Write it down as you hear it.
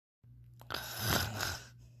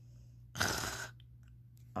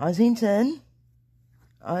Ossington,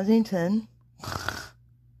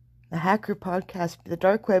 the Hacker Podcast, the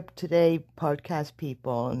Dark Web Today podcast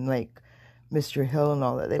people, and like Mr. Hill and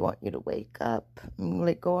all that, they want you to wake up and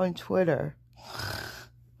like go on Twitter.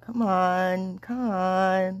 Come on.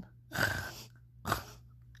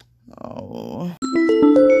 Oh.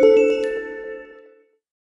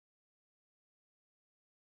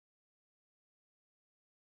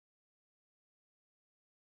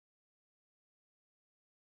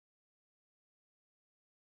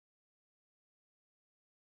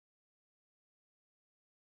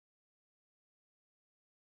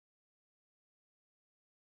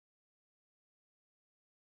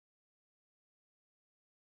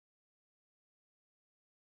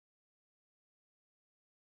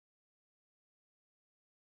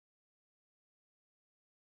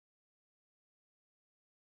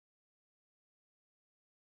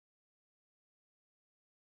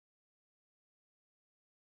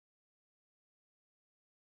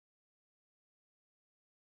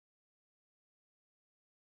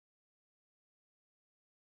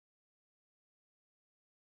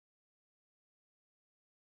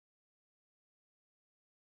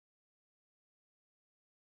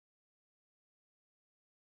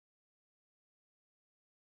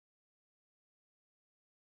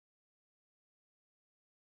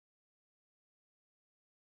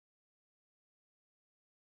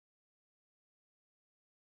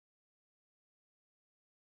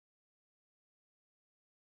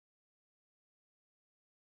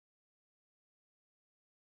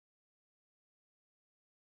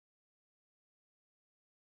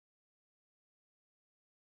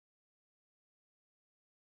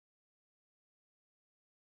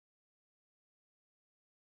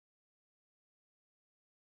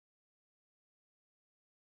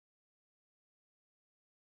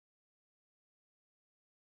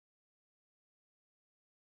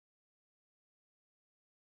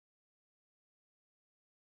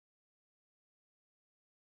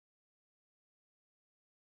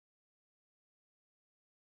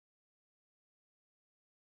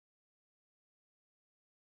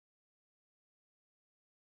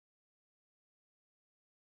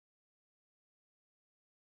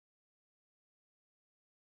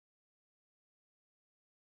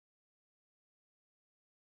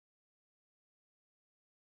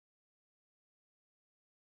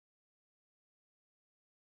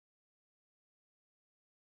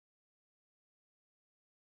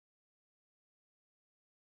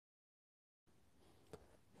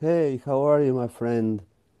 Hey, how are you, my friend?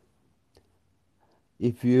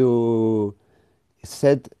 If you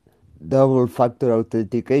set double factor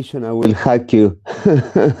authentication, I will hack you.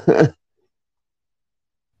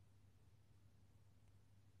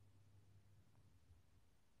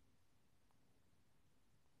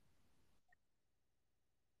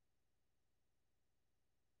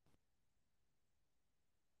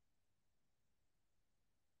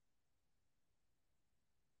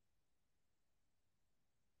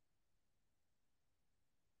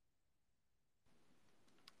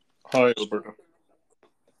 Hi, Alberto.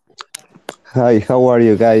 Hi, how are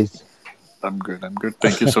you guys? I'm good. I'm good.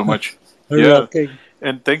 Thank you so much. Yeah, Rocking.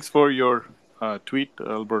 and thanks for your tweet,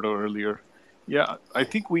 Alberto, earlier. Yeah, I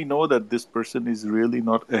think we know that this person is really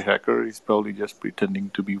not a hacker. He's probably just pretending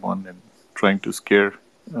to be one and trying to scare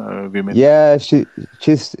women. Yeah,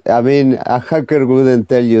 she's, I mean, a hacker wouldn't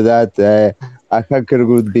tell you that. A hacker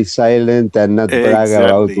would be silent and not brag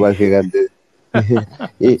about Exactly. what he can do.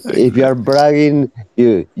 If you are Exactly. bragging,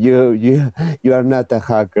 you are not a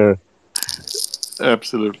hacker.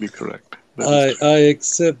 Absolutely correct. That is I true. I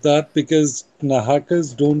accept that because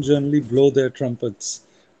hackers don't generally blow their trumpets.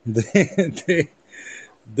 They they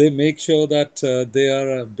they make sure that they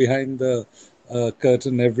are behind the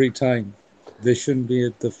curtain every time. They shouldn't be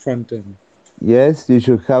at the front end. Yes, you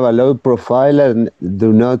should have a low profile and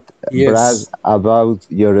do not brag Yes. about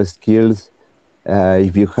your skills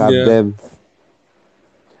if you have Yeah. them.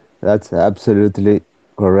 That's absolutely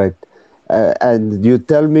correct. And you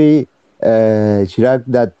tell me, Chirag,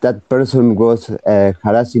 that that person was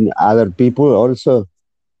harassing other people also?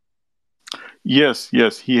 Yes,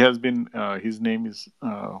 yes. He has been, his name is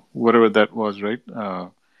whatever that was, right?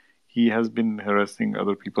 He has been harassing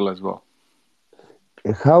other people as well.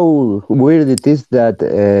 How weird it is that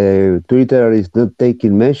Twitter is not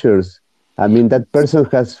taking measures. I mean, that person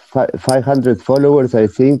has 500 followers, I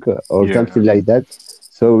think, or Yeah. something like that.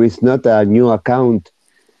 So it's not a new account.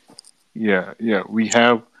 Yeah, yeah, we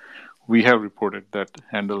have reported that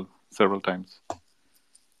handle several times.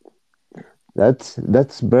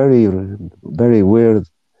 That's very very weird.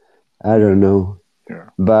 I don't Yeah, know. yeah,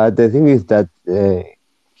 But the thing is that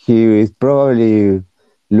he is probably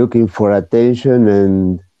looking for attention,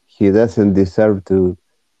 and he doesn't deserve to.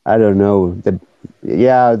 I don't know.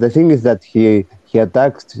 Yeah, the thing is that he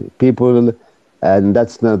attacks people, and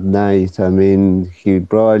that's not nice. I mean, he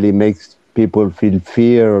probably makes people feel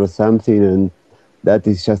fear or something, and that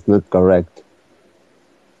is just not correct.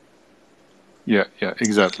 Yeah, yeah,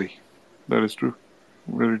 exactly. That is true.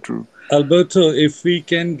 Very true. Alberto, if we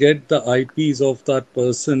can get the IPs of that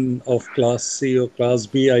person of Class C or Class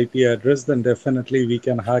B IP address, then definitely we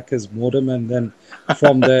can hack his modem, and then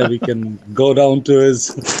from there we can go down to his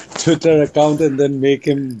Twitter account and then make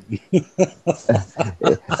him.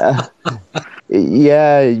 Uh,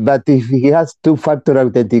 yeah, but if he has two-factor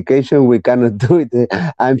authentication, we cannot do it.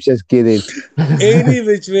 I'm just kidding. Any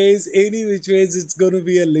which ways, it's going to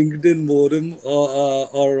be a LinkedIn modem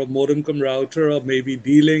or a modem come router, or maybe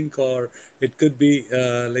D-Link, or it could be he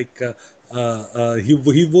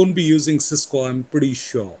won't be using Cisco. I'm pretty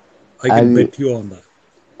sure. I can and bet you on that.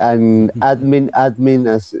 and admin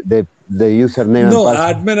as the username and No, password.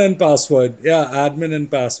 admin and password. Yeah, admin and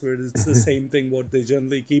password. It's the same thing what they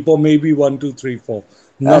generally keep, or maybe 1 2 3 4.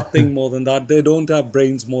 Nothing more than that. They don't have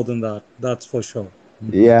brains more than that. That's for sure.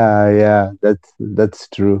 Yeah, that's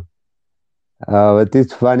true. But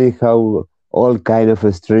it's funny how all kind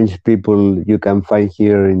of strange people you can find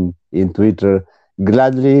here in Twitter.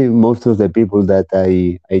 Gladly, most of the people that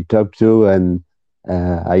I talk to and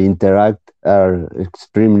I interact are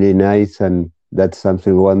extremely nice, and that's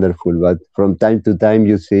something wonderful. But from time to time,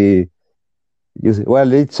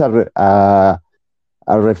 well, it's a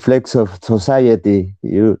reflex of society.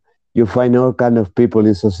 You find all kind of people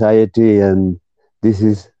in society, and this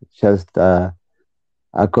is just a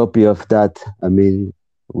copy of that. I mean,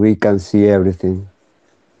 we can see everything.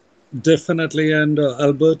 Definitely, and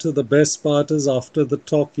Alberto, the best part is after the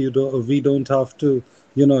talk, we don't have to,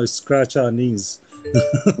 scratch our knees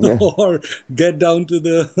Yeah, or get down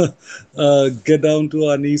to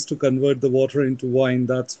our knees to convert the water into wine.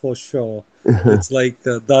 That's for sure. It's like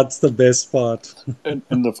that's the best part.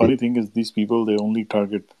 And the funny thing is, these people, they only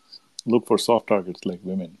look for soft targets like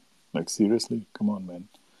women. Like, seriously? Come on, man.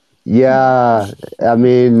 yeah. I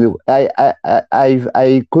mean,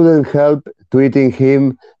 I couldn't help tweeting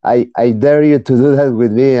him. I dare you to do that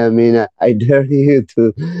with me. I mean, I dare you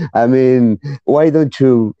to. I mean, why don't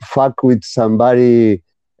you fuck with somebody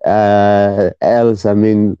else? I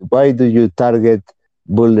mean, why do you target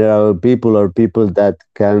vulnerable people or people that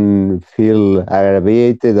can feel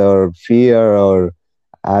aggravated or fear or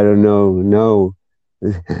I don't know? No,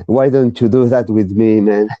 why don't you do that with me,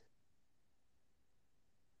 man?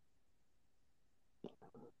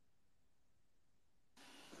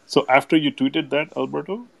 So after you tweeted that,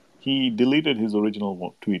 Alberto, he deleted his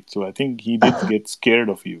original tweet. So I think he did get scared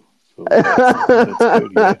of you. So that's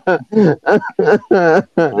good. Yeah,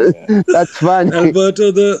 yeah. That's funny.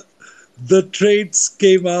 Alberto, the traits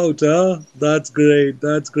came out, huh? That's great.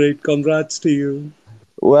 That's great. Congrats to you.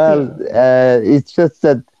 Well, Yeah. it's just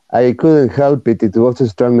that I couldn't help it. It was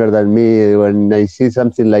stronger than me when I see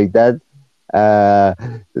something like that. Uh,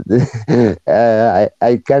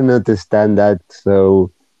 I cannot stand that.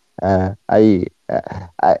 So I,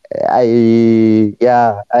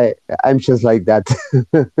 yeah, I'm just like that,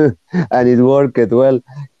 and it worked well.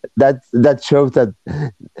 That shows that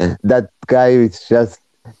that guy is just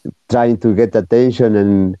trying to get attention,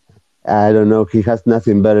 and I don't know. He has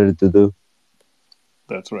nothing better to do.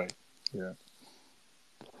 That's right. Yeah,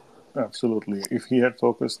 absolutely. If he had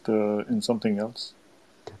focused in something else,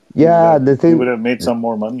 Yeah, the he would thing. have made some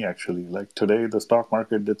more money. Actually, like today, the stock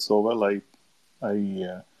market did so well. I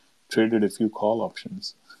traded a few call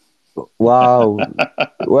options. Wow.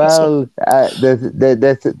 So Well,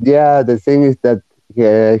 yeah, the thing is that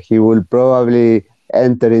he will probably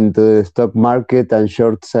enter into the stock market and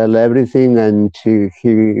short sell everything, and he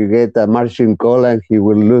get a margin call, and he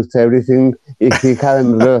will lose everything if he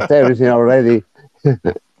hadn't lost everything already.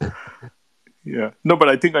 yeah, no, but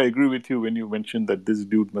I think I agree with you when you mentioned that this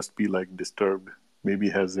dude must be like disturbed. Maybe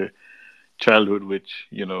has a childhood which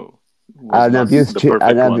was An not abused, the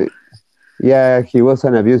perfect one. yeah, he was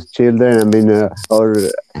an abused children. I mean, or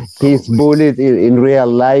he's Probably. bullied in real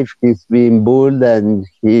life. He's being bullied, and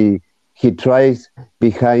he tries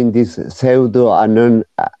behind this pseudo anonymity.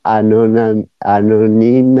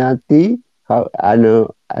 How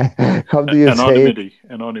do you say it?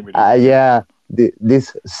 Anonymity. Yeah, Yeah,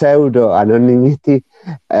 this pseudo anonymity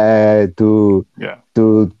to yeah,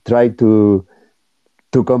 try to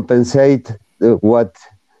compensate what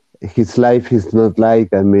his life is not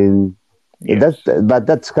like. I mean, yes, but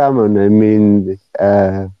that's common. I mean,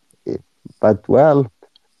 but well,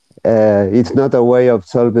 it's not a way of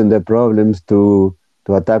solving the problems to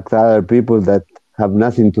attack other people that have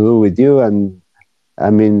nothing to do with you, and I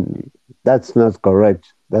mean that's not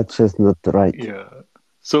correct. That's just not right. Yeah.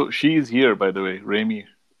 So she's here, by the way, Remy.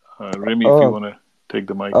 Remy, if you Oh, want to take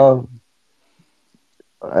the mic. oh,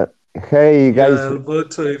 uh, hey Yeah, guys,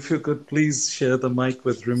 Alberto, if you could please share the mic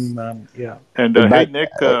with Rim, ma'am. Yeah. And hey, but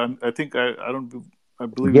Nick, I think I don't, I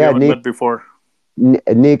believe we yeah, haven't Nick, met before.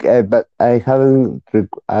 Nick, but I haven't.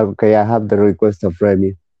 Okay, I have the request of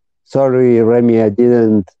Remy. Sorry, Remy, I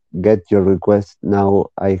didn't get your request. Now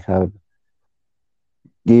I have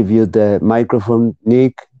give you the microphone,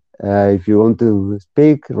 Nick. If you want to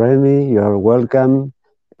speak, Remy, you are welcome.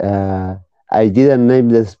 Uh, I didn't name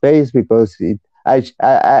the space because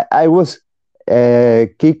I was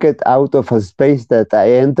kicked out of a space that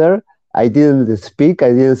I entered. I didn't speak, I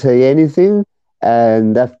didn't say anything,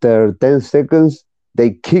 and after 10 seconds,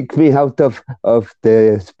 they kicked me out of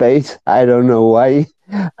the space. I don't know why.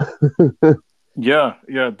 Yeah,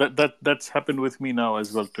 that's happened with me now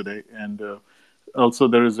as well today. And also,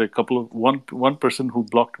 there is a couple of one person who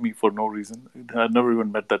blocked me for no reason. I never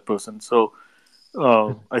even met that person. So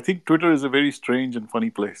I think Twitter is a very strange and funny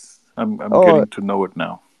place. I'm Oh, getting to know it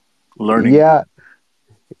now, learning. yeah.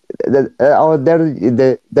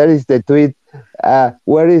 There is the tweet.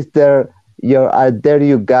 Where is your I dare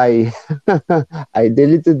you guy? I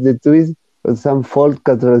deleted the tweet with some fault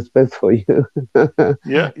cut respect for you.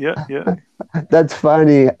 Yeah. That's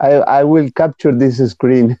funny. I will capture this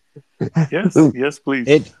screen. Yes, please.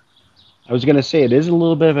 It. I was going to say it is a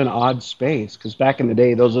little bit of an odd space because back in the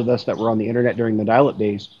day, those of us that were on the internet during the dial-up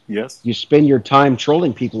days, Yes, you spend your time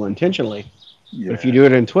trolling people intentionally. But if you yeah. do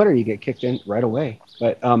it on Twitter, you get kicked in right away.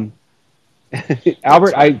 But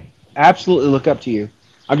Albert, That's right. I absolutely look up to you.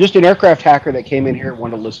 I'm just an aircraft hacker that came in here and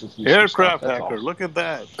wanted to listen to some stuff. Aircraft That's all. hacker. Look at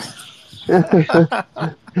that.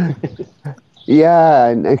 Yeah,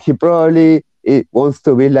 and he probably wants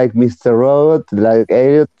to be like Mr. Robot, like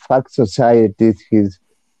Elliot. Fact Society is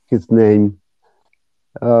his name.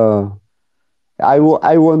 Uh, I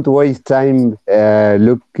won't waste time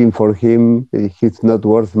looking for him. He's not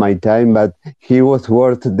worth my time, but he was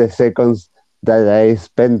worth the seconds that I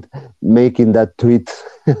spent making that tweet.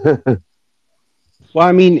 Well,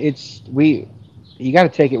 I mean, you got to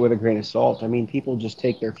take it with a grain of salt. I mean, people just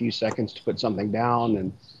take their few seconds to put something down,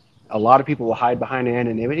 and a lot of people will hide behind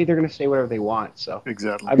anonymity. They're going to say whatever they want. So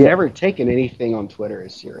Exactly. I've Yeah, never taken anything on Twitter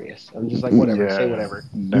as serious. I'm just like, whatever, say Yeah, whatever.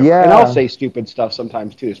 never. And I'll yeah. say stupid stuff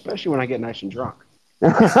sometimes too, especially when I get nice and drunk.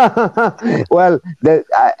 Well,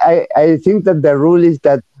 I think that the rule is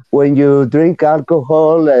that when you drink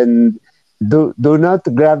alcohol and do not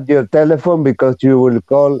grab your telephone because you will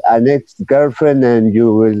call an ex girlfriend and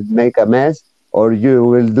you will make a mess or you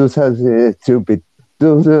will do something stupid.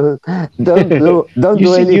 Do, don't You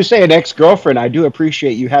do see, any. you say an ex-girlfriend. I do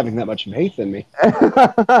appreciate you having that much faith in me.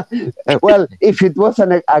 Well, if it was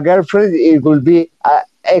a girlfriend, it will be an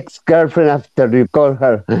ex girlfriend after you call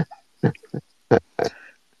her.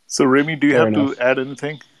 So, Remy, do you Fair have to enough. add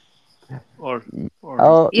anything, or or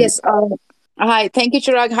Oh, Yes. Hi. Thank you,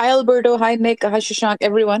 Chirag. Hi, Alberto. Hi, Nick. Hi, Shashank.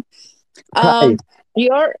 Everyone. hi. Um,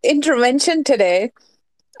 your intervention today,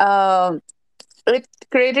 um, it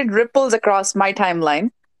created ripples across my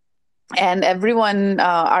timeline, and everyone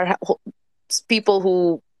are people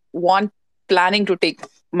who want planning to take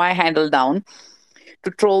my handle down,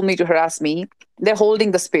 to troll me, to harass me. They're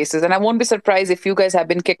holding the spaces, and I won't be surprised if you guys have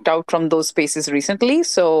been kicked out from those spaces recently.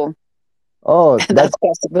 So Oh, that's a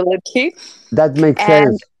possibility. that makes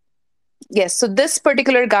And sense. yes, so this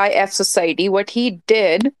particular guy, F Society, what he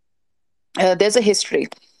did, there's a history.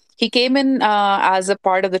 He came in as a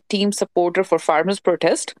part of the team supporter for farmers'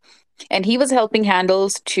 protest, and he was helping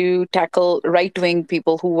handles to tackle right wing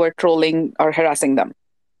people who were trolling or harassing them.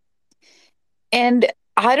 And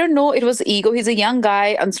I don't know, it was ego. He's a young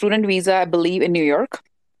guy on student visa, I believe, in New York,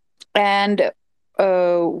 and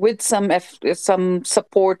with some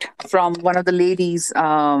support from one of the ladies,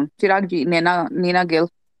 Chirag ji, Nina Gill.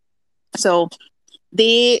 So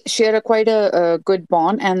they share quite a good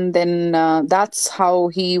bond, and then that's how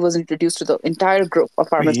he was introduced to the entire group of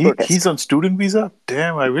farmers he's protest. on student visa?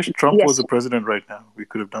 Damn! I wish Trump was Yes. the president right now. We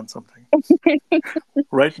could have done something,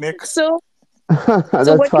 right, Nick? so so That's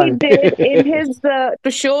what he funny. did in his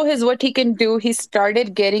to show his what he can do, he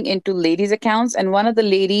started getting into ladies accounts, and one of the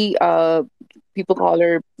lady, people call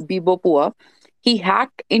her Bibo Pua, he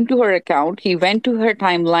hacked into her account. He went to her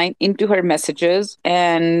timeline, into her messages,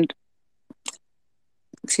 and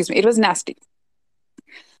excuse me, it was nasty.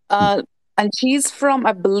 uh and she's from,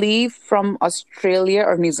 I believe, from Australia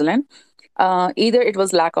or New Zealand. Either it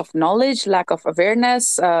was lack of knowledge, lack of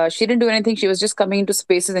awareness. She didn't do anything. She was just coming into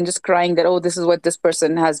spaces and just crying that, oh, this is what this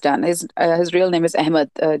person has done. His real name is Ahmed,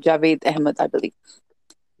 Javed Ahmed, I believe.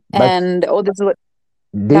 But And oh, this is what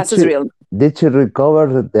did that's his she real. did she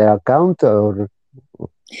recover the account or?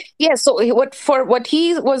 Yeah. So what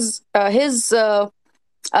he was his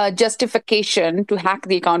justification to hack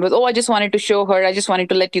the account was, oh, I just wanted to show her. I just wanted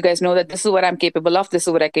to let you guys know that this is what I'm capable of. This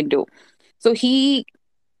is what I can do. So he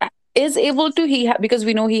is able to because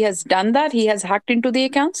we know he has done that. He has hacked into the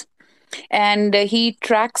accounts and he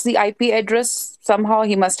tracks the IP address somehow.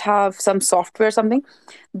 He must have some software, something,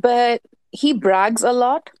 but he brags a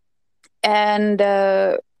lot and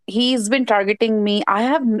he's been targeting me.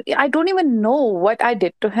 I don't even know what I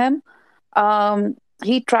did to him.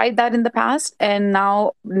 He tried that in the past, and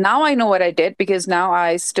now I know what I did because now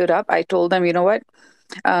I stood up. I told them, you know what,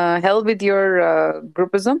 hell with your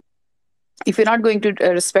groupism. If you're not going to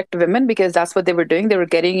respect women, because that's what they were doing, they were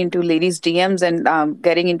getting into ladies' DMs and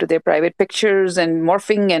getting into their private pictures and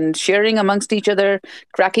morphing and sharing amongst each other,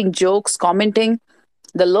 cracking jokes, commenting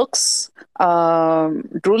the looks,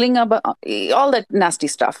 drooling about all that nasty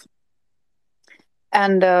stuff.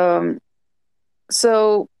 And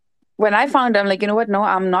so when I found, I'm like, you know what? No,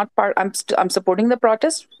 I'm not part. I'm supporting the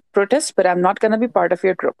protest, but I'm not going to be part of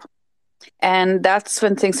your group. And that's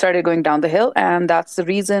when things started going down the hill, and that's the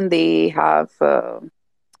reason they have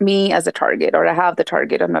me as a target, or I have the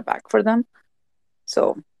target on my back for them.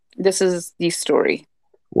 So this is the story.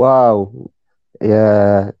 Wow,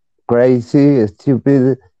 yeah, crazy,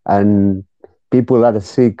 stupid, and people are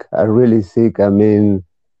sick, are really sick. I mean,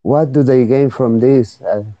 what do they gain from this?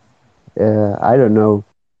 I don't know.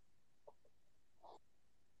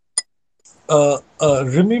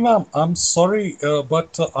 Rimi ma'am, I'm sorry,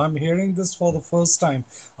 but I'm hearing this for the first time.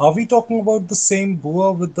 Are we talking about the same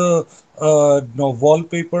Bua with the no,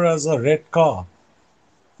 wallpaper as a red car,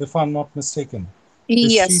 if I'm not mistaken?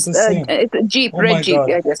 Is she Yes, the same? it's a Jeep, Oh red my Jeep.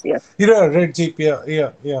 God. I guess, yeah, Yeah, red Jeep. Yeah,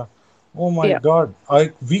 yeah, yeah. Oh my yeah. God.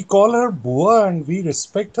 We call her Bua and we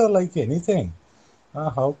respect her like anything.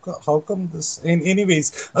 How come this?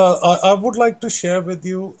 Anyways, I would like to share with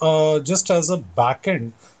you just as a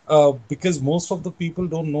backend because most of the people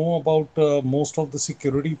don't know about most of the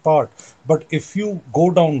security part. But if you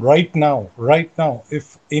go down right now,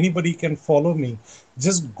 if anybody can follow me,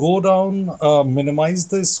 just go down, minimize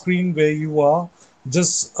the screen where you are.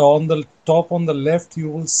 Just on the top on the left, you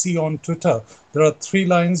will see on Twitter, there are three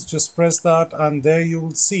lines. Just press that, and there you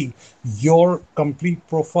will see your complete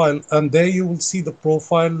profile. And there you will see the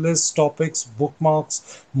profile list, topics,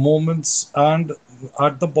 bookmarks, moments, and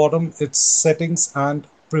at the bottom, it's settings and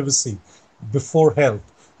privacy before health.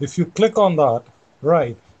 If you click on that,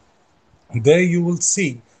 right, there you will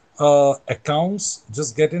see accounts.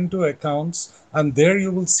 Just get into accounts, and there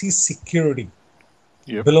you will see security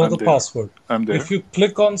Yep, below I'm the there. password. I'm there. If you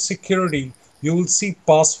click on security, you will see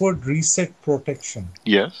password reset protection.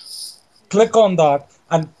 Yes. Click on that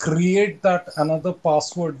and create that another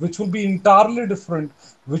password, which will be entirely different,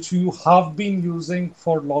 which you have been using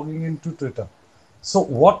for logging into Twitter. So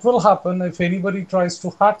what will happen if anybody tries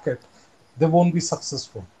to hack it? They won't be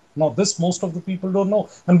successful. Now, this most of the people don't know,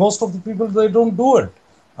 and most of the people they don't do it.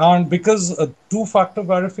 And because two-factor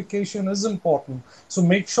verification is important, so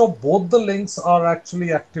make sure both the links are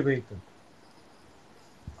actually activated.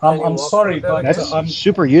 I'm sorry, but That's I'm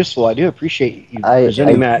super useful. I do appreciate you I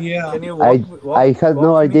presenting I that. yeah. I had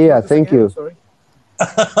no idea. Thank you.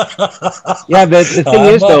 Yeah, the thing I'm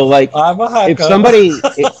is a though, like I'm a if hacker. somebody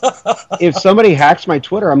if somebody hacks my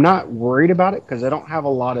Twitter, I'm not worried about it because I don't have a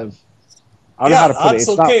lot of I don't know Yeah, how to put it. that's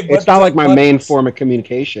It's not okay, it's not like my but main form of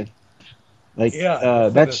communication. Like yeah,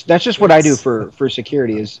 that's definitely. just what I do It's for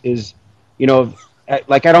security is you know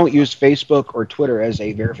like I don't use Facebook or Twitter as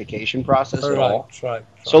a verification process at right, all. right,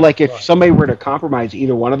 So right, like if right. somebody were to compromise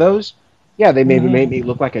either one of those, yeah, they maybe made Hmm. me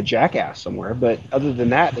look like a jackass somewhere, but other than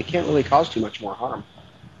that, they can't really cause too much more harm.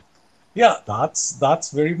 Yeah,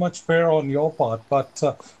 that's very much fair on your part, but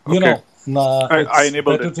Okay. nah, I it's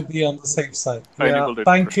enabled better it. to be on the safe side. I Yeah, enabled it,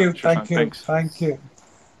 thank you, Prashant. thank Shashank, you, thanks. thank you.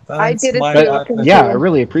 I Thanks, did it my But too. Thank yeah, pleasure. I you.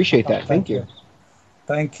 really appreciate that. Thank Thank you. you,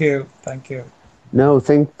 thank you, thank you. No,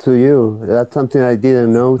 thanks to you. That's something I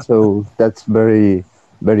didn't know, so that's very,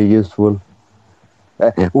 very useful.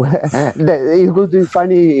 It would be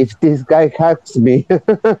funny if this guy hacks me.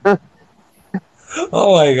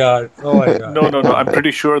 Oh my God, oh my God. No, no, no. I'm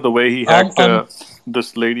pretty sure the way he hacked I'm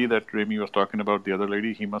this lady that Remy was talking about, the other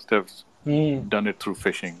lady, he must have mm, done it through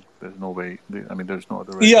phishing. There's no way. I mean, there's no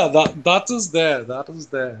other way. yeah, that is there, that is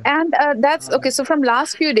there. And that's okay. So from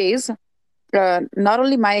last few days, not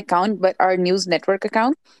only my account but our news network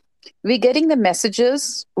account, we're getting the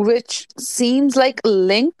messages which seems like a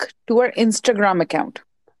link to our Instagram account.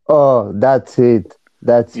 Oh, that's it.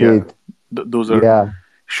 That's Yeah, it. those are Yeah.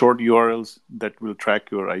 short URLs that will track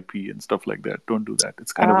your IP and stuff like that. Don't do that.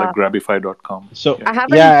 It's kind of like Uh, Grabify.com. So Yeah. I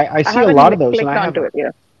haven't yeah, I I see a haven't lot of those, and clicked onto it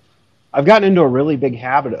yet. I've gotten into a really big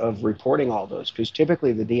habit of reporting all those because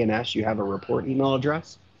typically the DNS you have a report email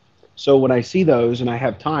address. So when I see those and I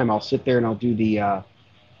have time, I'll sit there and I'll do the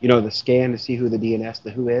the scan to see who the DNS,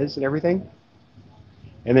 the who is, and everything,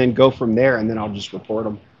 and then go from there, and then I'll just report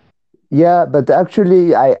them. Yeah, but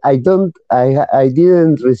actually, I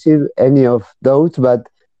didn't receive any of those. But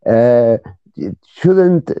uh,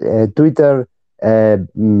 shouldn't Twitter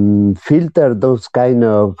filter those kind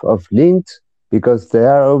of links because they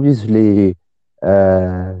are obviously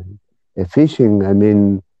uh, phishing? I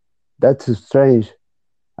mean, that's strange.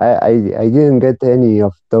 I didn't get any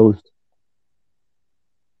of those.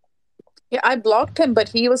 Yeah, I blocked him, but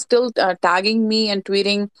he was still tagging me and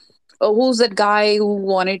tweeting, "Oh, who's that guy who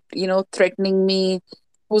wanted, threatening me?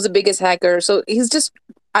 Who's the biggest hacker?" So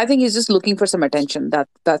I think he's just looking for some attention.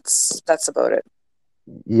 That's about it.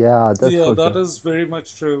 Yeah, that's Yeah, for that sure. is very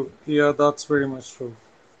much true. Yeah, that's very much true.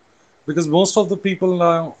 Because most of the people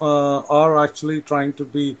now are actually trying to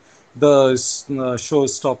be the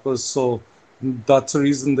showstoppers. So that's the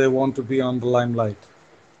reason they want to be on the limelight.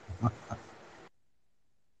 I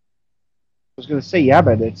was going to say, yeah,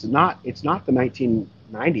 but it's not the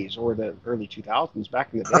 1990s or the early 2000s. Back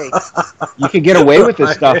in the day, you could get away with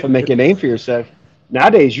this stuff and Right. make a name for yourself.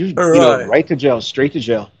 Nowadays, Right. right to jail, straight to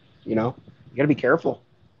jail. You got to be careful.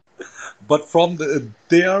 But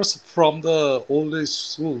they are from the old age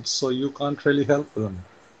schools, so you can't really help them.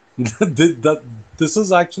 that this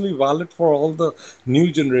is actually valid for all the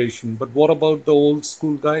new generation. But what about the old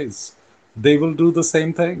school guys? They will do the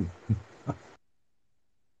same thing.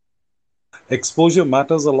 Exposure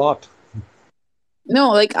matters a lot. No,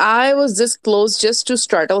 like I was this close just to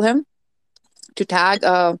startle him, to tag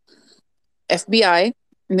FBI,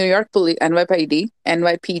 New York Police, NYPD,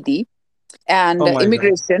 and Oh my god.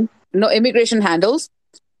 immigration. No immigration handles.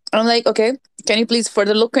 I'm like, okay, can you please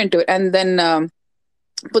further look into it, and then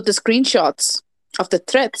put the screenshots of the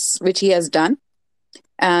threats which he has done,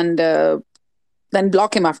 and then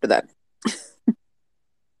block him after that.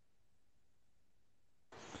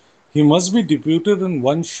 He must be deputed in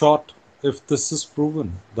one shot if this is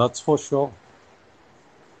proven. That's for sure.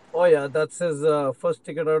 Oh yeah, that's his first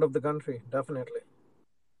ticket out of the country, definitely.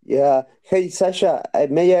 Yeah. Hey, Sasha,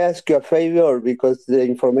 may I ask you a favor because the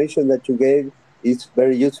information that you gave is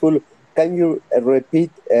very useful. Can you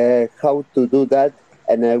repeat how to do that,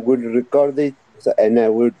 and I will record it and I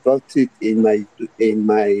will post it in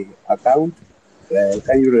my account.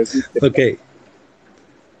 Can you repeat the Okay.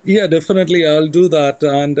 Yeah, definitely. I'll do that.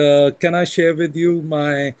 And can I share with you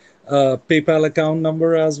my PayPal account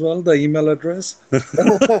number as well, the email address? Yeah,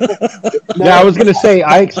 I now? was going to say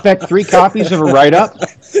I expect 3 copies of a write up,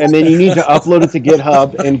 and then you need to upload it to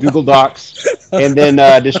GitHub and Google Docs, and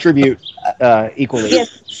then distribute equally. Yes,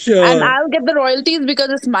 and Sure. I'll get the royalties because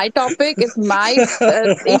it's my topic. It's my issue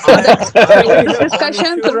I that's I triggered only this have one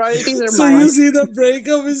discussion. The issue. royalties are So you mine. I see the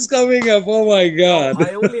breakup is coming up. Oh my No, God.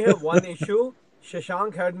 I only have one issue.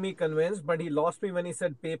 Shashank had me convinced, but he lost me when he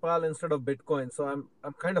said PayPal instead of Bitcoin. So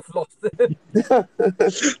I'm kind of lost there.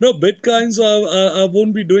 No, Bitcoin, so I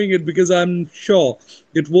won't be doing it because I'm sure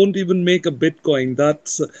it won't even make a Bitcoin.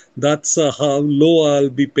 That's how low I'll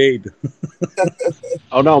be paid.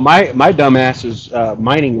 Oh no, my dumbass is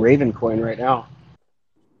mining Ravencoin right now.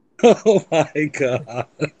 Oh my God.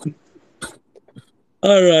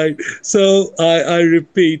 All right. So I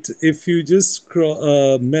repeat, if you just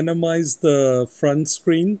minimize the front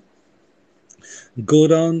screen, go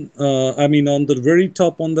down. I mean, on the very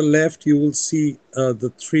top on the left, you will see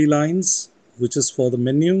the three lines, which is for the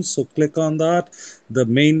menu. So click on that. The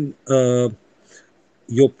main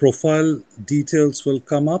your profile details will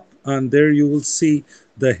come up, and there you will see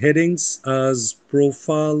the headings as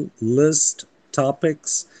profile, list,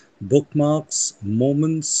 topics, bookmarks,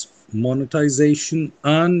 moments, monetization,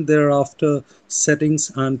 and thereafter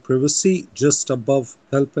settings and privacy just above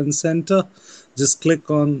help and center. Just click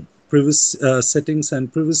on privacy, settings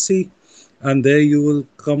and privacy, and there you will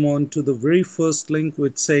come on to the very first link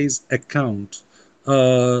which says account.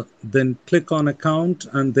 Then click on account,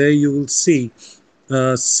 and there you will see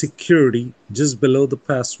security just below the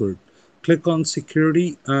password. Click on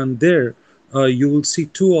security, and there you will see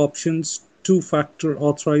two options: two-factor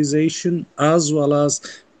authorization as well as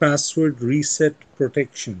password reset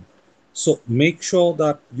protection. So make sure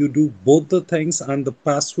that you do both the things, and the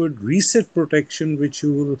password reset protection, which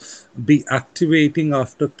you will be activating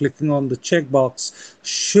after clicking on the checkbox,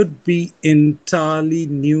 should be entirely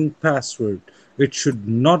new password. It should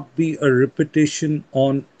not be a repetition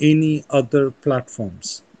on any other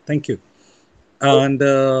platforms. Thank you. And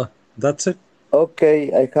that's it.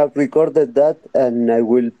 Okay, I have recorded that and I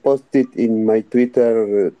will post it in my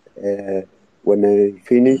Twitter when I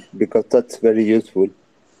finish because that's very useful.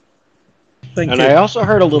 Thank And you. I also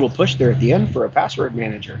heard a little push there at the end for a password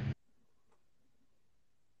manager.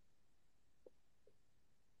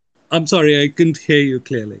 I'm sorry, I couldn't hear you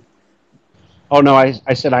clearly. Oh no,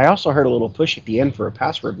 I said I also heard a little push at the end for a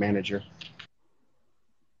password manager.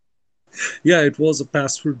 Yeah, it was a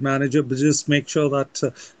password manager, but just make sure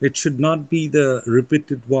that it should not be the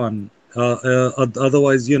repeated one.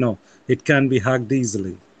 Otherwise, it can be hacked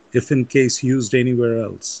easily if in case used anywhere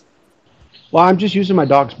else. Well, I'm just using my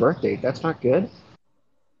dog's birth date. That's not good.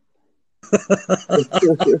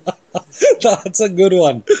 That's a good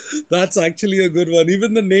one. That's actually a good one.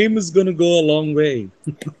 Even the name is going to go a long way.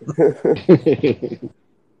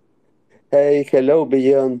 Hey, hello,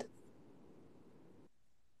 Beyond.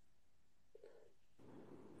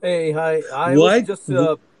 Hey, hi. Why?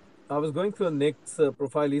 I was going through Nick's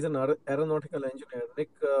profile. He's an aeronautical engineer. Nick,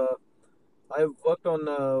 I've worked on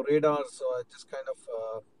radar, so I just kind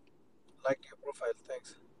of liked your profile.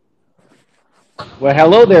 Thanks. Well,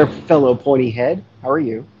 hello there, fellow pointy head. How are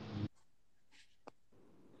you?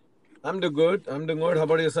 I'm doing good. I'm doing good. How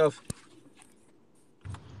about yourself?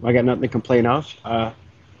 I got nothing to complain of.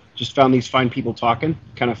 Just found these fine people talking.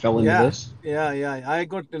 Kind of fell into Yeah, this. yeah. I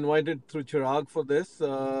got invited through Chirag for this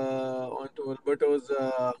onto Alberto's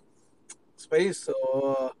space.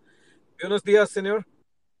 So, buenos dias, senor.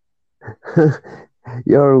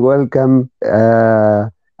 You're welcome.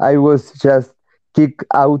 I was just kicked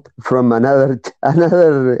out from another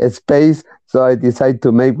another space, so I decided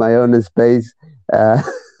to make my own space. Uh,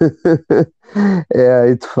 yeah,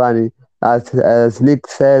 it's funny. As Nick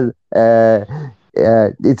said,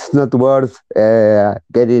 it's not worth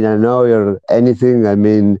getting annoyed or anything. I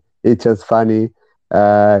mean, it's just funny.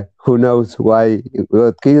 Who knows why it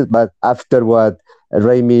got killed? But after what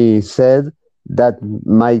Raimi said, that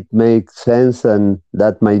might make sense and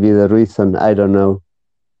that might be the reason. I don't know.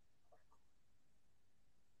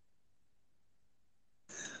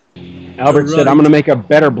 Albert said, "I'm going Right. to make a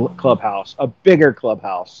better clubhouse, a bigger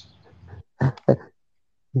clubhouse."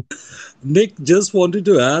 Nick, just wanted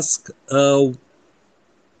to ask,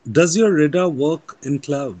 does your radar work in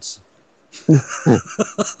clouds?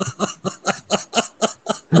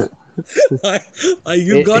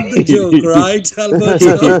 You got the joke, right,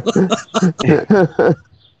 Alberto?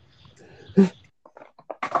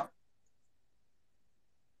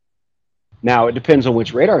 Now, it depends on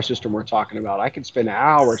which radar system we're talking about. I could spend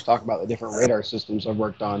hours talking about the different radar systems I've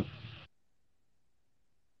worked on.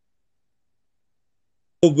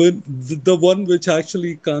 The one which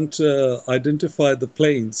actually can't identify the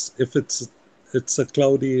planes if it's a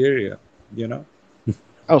cloudy area, you know.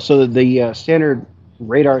 Oh, so the standard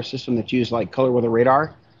radar system that's used, like color weather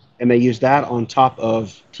radar, and they use that on top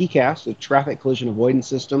of TCAS, the traffic collision avoidance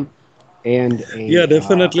system, and Yeah, a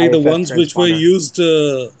definitely IFF transponder.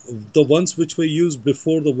 the ones which were used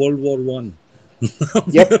before the World War One.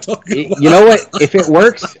 We are Yep. talking You know about. what? If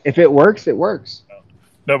it works, it works.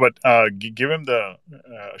 No, but give him the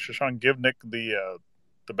Shashank. Give Nick the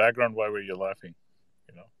background. Why were you laughing?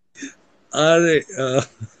 You know. I,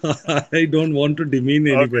 I don't want to demean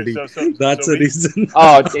Okay, anybody. That's so the we reason.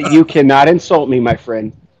 Oh, you cannot insult me, my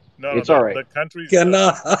friend. no It's the all right. the countries.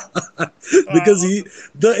 Cannot because Okay.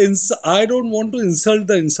 I don't want to insult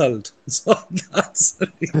the insult. So that's the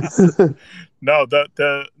reason. No,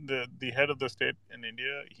 the head of the state in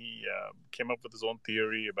India, he came up with his own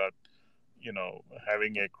theory about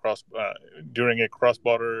having a during a cross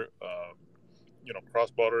border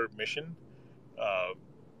mission. Uh,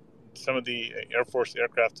 some of the Air Force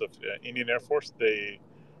aircrafts of Indian Air Force, they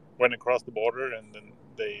went across the border and then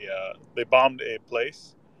they bombed a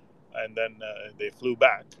place and then they flew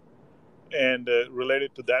back. And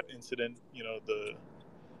related to that incident,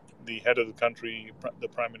 the head of the country, the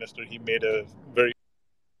prime minister, he made a very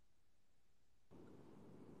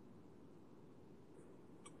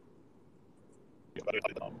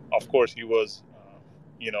of course he was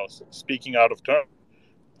speaking out of turn,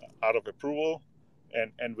 out of approval,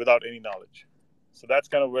 and without any knowledge. So that's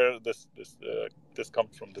kind of where this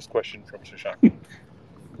comes from. This question from Shashank.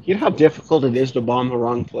 You know how difficult it is to bomb the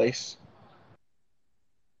wrong place?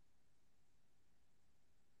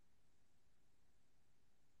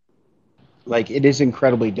 Like, it is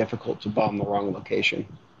incredibly difficult to bomb the wrong location.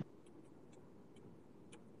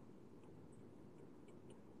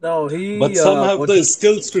 No, But some have the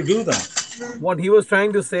skills to do that. what he was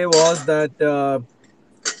trying to say was that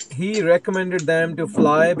he recommended them to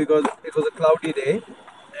fly because it was a cloudy day,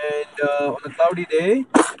 and on a cloudy day,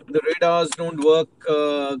 the radars don't work.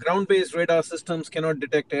 Ground-based radar systems cannot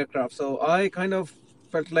detect aircraft. So I kind of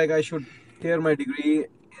felt like I should tear my degree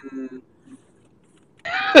in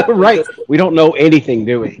Right. just We don't know anything,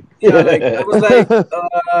 do we? yeah. Like I was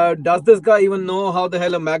like, does this guy even know how the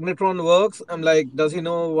hell a magnetron works? I'm like, does he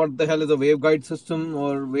know what the hell is a waveguide system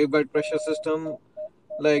or waveguide pressure system?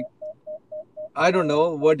 Like I don't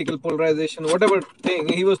know, vertical polarization, whatever thing.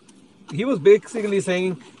 He was basically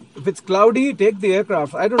saying if it's cloudy, take the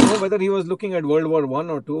aircraft. I don't know whether he was looking at World War One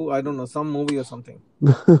or two. I don't know, some movie or something.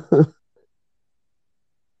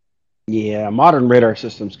 Yeah, modern radar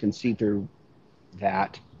systems can see through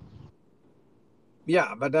that.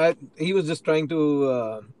 Yeah, but he was just trying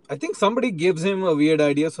to. I think somebody gives him a weird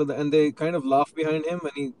idea, and they kind of laugh behind him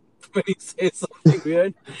when he when he says something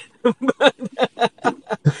weird.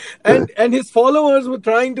 and his followers were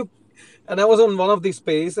trying to, and I was on one of these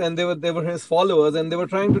space, and they were his followers, and they were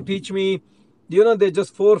trying to teach me. There's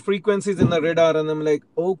just 4 frequencies in the radar, and I'm like,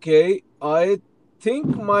 okay, I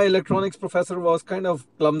think my electronics professor was kind of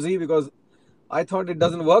clumsy because I thought it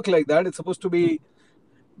doesn't work like that. It's supposed to be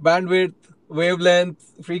bandwidth,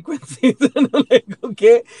 wavelength, frequencies. And I'm like,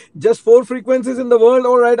 okay, just 4 frequencies in the world.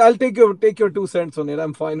 All right, I'll take your 2 cents on it.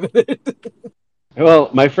 I'm fine with it. Well,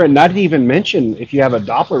 my friend, not to even mention if you have a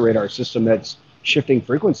Doppler radar system that's shifting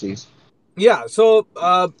frequencies. Yeah, so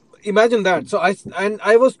imagine that.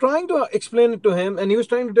 I was trying to explain it to him, and he was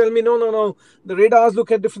trying to tell me, no, no, no, the radars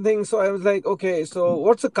look at different things. So I was like, okay, so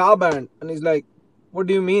what's a Ka band? And he's like, what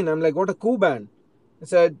do you mean? I'm like, what a Ku band? I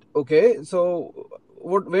said, okay, so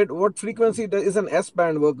what frequency is an S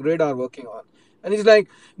band radar working on? And he's like,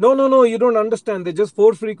 no, no, no, you don't understand. They're just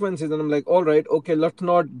 4 frequencies. And I'm like, all right, okay, let's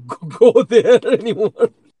not go there anymore.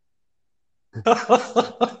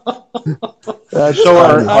 That's So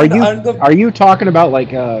funny. are you talking about like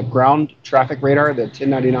ground traffic radar, the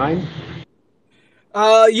 1099?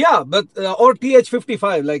 Yeah, but or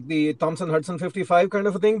TH55, like the Thomson Hudson 55 kind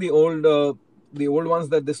of a thing, the old ones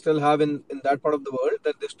that they still have in that part of the world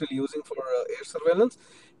that they're still using for air surveillance.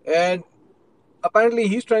 And apparently,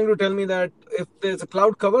 he's trying to tell me that if there's a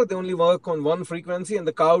cloud cover, they only work on one frequency, and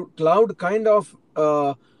the cloud kind of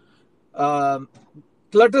um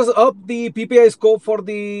clutters up the PPI scope for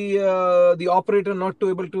the operator not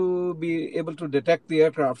to be able to detect the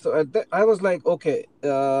aircraft. So I was like, okay,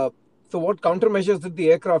 so what countermeasures did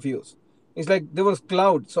the aircraft use? It's like there was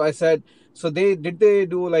cloud. So I said, so they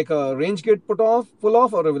do like a range gate pull off,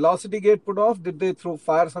 or a velocity gate put off? Did they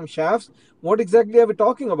fire some shafts? What exactly are we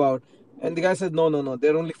talking about? And the guy said, no, no, no,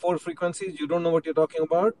 there are only 4 frequencies. You don't know what you're talking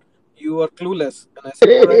about. You are clueless. And I said,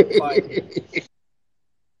 all right, fine.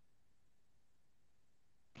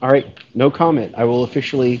 All right, no comment. I will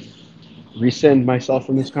officially rescind myself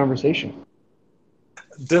from this conversation.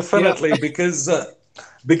 Definitely, because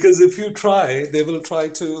if you try, they will try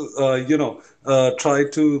to try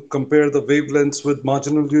to compare the wavelengths with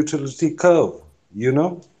marginal utility curve. You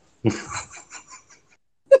know.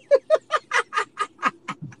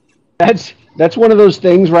 That's one of those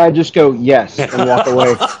things where I just go yes and walk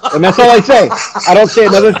away, and that's all I say. I don't say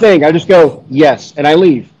another thing. I just go yes and I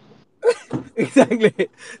leave. Exactly.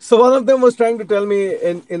 So one of them was trying to tell me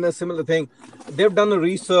in a similar thing. They've done the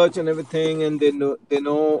research and everything, and they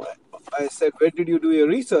know. I said, where did you do your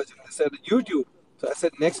research? And they said, YouTube. So I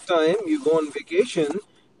said, next time you go on vacation,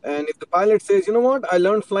 and if the pilot says, you know what, I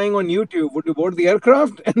learned flying on YouTube, would you board the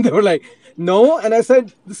aircraft? And they were like, no. And I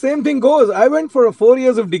said, the same thing goes. I went for a 4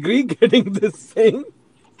 years of degree getting this thing,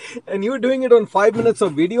 and you're doing it on 5 minutes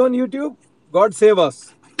of video on YouTube. God save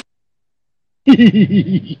us.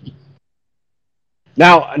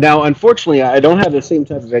 Now, unfortunately, I don't have the same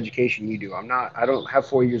type of education you do. I don't have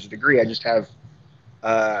 4 years of degree. I just have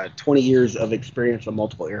 20 years of experience on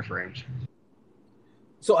multiple airframes.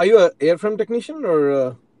 So are you an airframe technician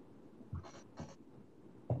or?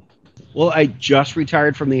 Well, I just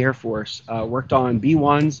retired from the Air Force. Worked on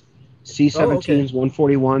B-1s, C-17s,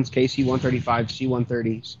 141s, KC-135,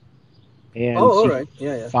 C-130s, and all right.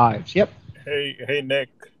 Yeah. C-5s. Yep. Hey, Nick.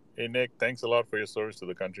 Hey, Nick. Thanks a lot for your service to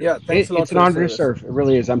the country. Yeah, thanks a lot. It's an honor to serve. It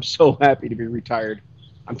really is. I'm so happy to be retired.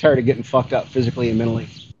 I'm tired of getting fucked up physically and mentally.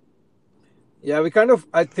 Yeah, we kind of,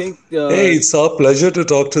 I think. Hey, it's our pleasure to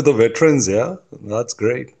talk to the veterans. Yeah, that's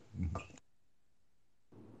great.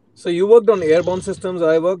 So you worked on airborne systems.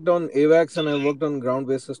 I worked on AWACS, and I worked on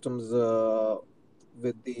ground-based systems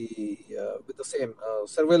with the same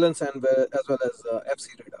surveillance and as well as FC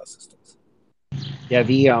radar systems. Yeah,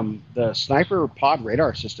 the sniper pod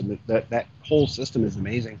radar system, that whole system is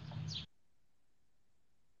amazing.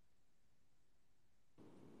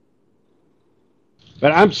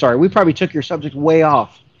 But I'm sorry, we probably took your subject way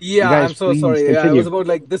off. You Yeah, guys, I'm so please sorry. Yeah, I was continue. about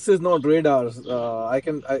like this is not radars.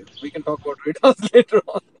 We can talk about radars later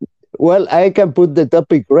on. Well, I can put the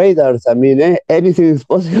topic radars. I mean, anything is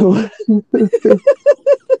possible.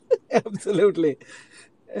 Absolutely.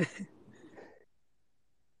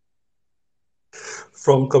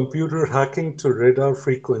 From computer hacking to radar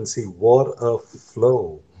frequency, what a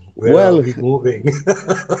flow. Where are well, we moving?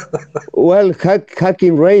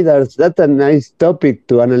 hacking radars. That's a nice topic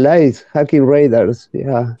to analyze. Hacking radars.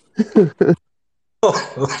 Yeah.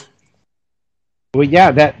 Well,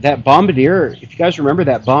 yeah, that Bombardier. If you guys remember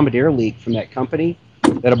that Bombardier leak from that company,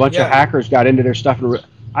 that a bunch of Yeah. hackers got into their stuff, and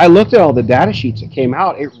I looked at all the data sheets that came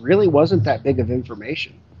out. It really wasn't that big of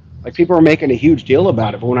information. Like people were making a huge deal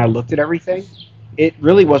about it, but when I looked at everything, it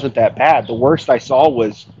really wasn't that bad. The worst I saw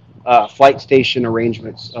was flight station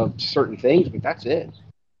arrangements of certain things, but that's it.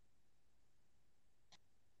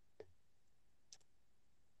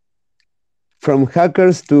 From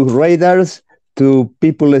hackers to radars to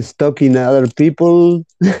people stalking other people.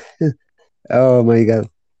 Oh my god.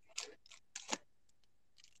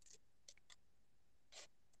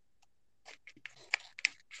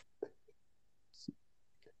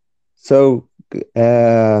 So,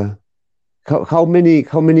 how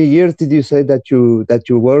many years did you say that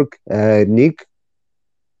you work, Nick?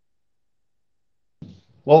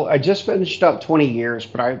 Well, I just finished up 20 years,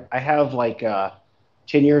 but I have like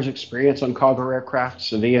 10 years experience on cargo aircraft,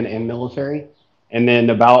 civilian and military, and then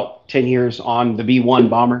about 10 years on the B-1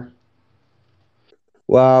 bomber.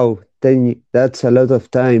 Wow, then that's a lot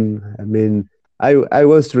of time. I mean, I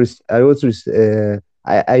already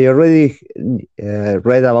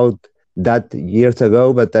read about that years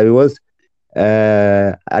ago, but I was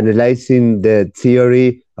analyzing the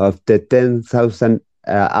theory of the 10,000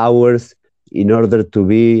 hours in order to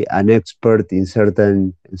be an expert in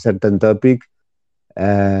certain topic.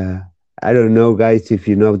 Uh, I don't know, guys, if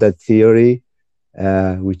you know that theory,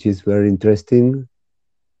 which is very interesting.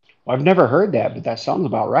 Well, I've never heard that, but that sounds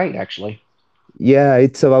about right, actually. Yeah,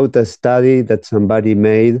 it's about a study that somebody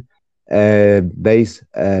made.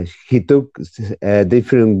 He took a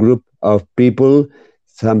different group of people.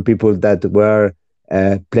 Some people that were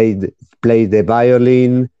played the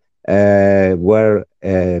violin, were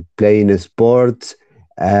playing sports,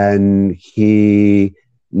 and he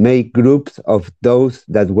made groups of those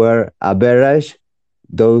that were average,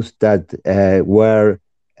 those that were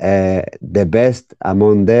the best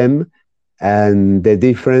among them, and the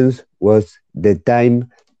difference was the time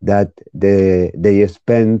that they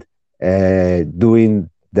spent doing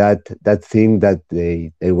that thing that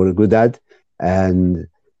they were good at, and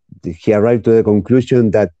he arrived to the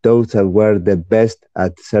conclusion that those that were the best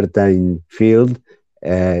at certain field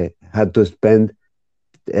had to spend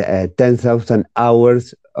 10,000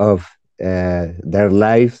 hours of their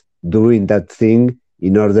lives doing that thing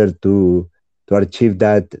in order to achieve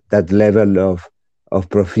that level of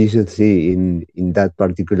proficiency in that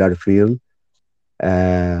particular field.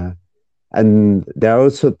 Uh, and there are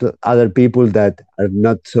also other people that are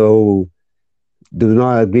not so do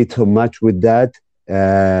not agree so much with that,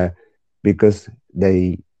 because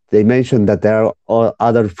they mention that there are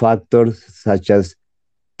other factors such as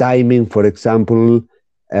timing, for example,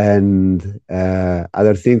 and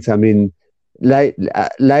other things. I mean,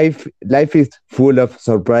 life is full of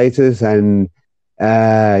surprises, and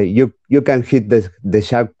you can hit the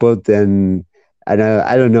jackpot, and I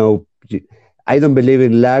don't know. I don't believe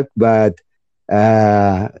in luck, but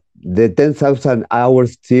the 10,000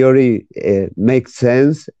 hours theory makes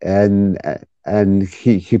sense, and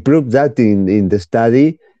he proved that in the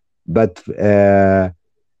study. But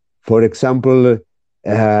for example,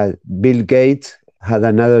 Bill Gates had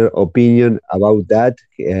another opinion about that,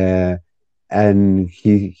 and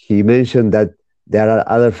he mentioned that there are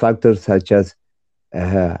other factors such as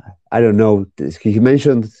uh, I don't know. He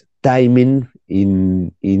mentioned timing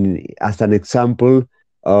in as an example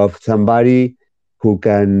of somebody who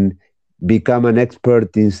can become an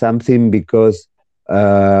expert in something because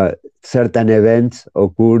uh, certain events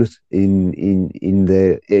occurs in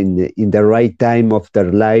the right time of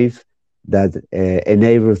their life that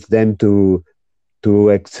enables them to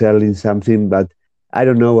excel in something. But I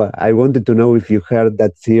don't know. I wanted to know if you heard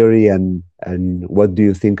that theory, and what do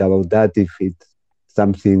you think about that? If it's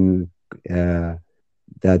something uh,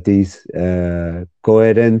 that is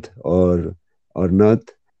coherent or not.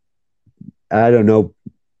 I don't know.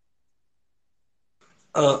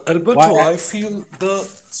 Alberto, Well, I feel the.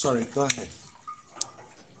 Sorry, go ahead.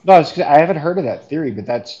 No, I haven't heard of that theory, but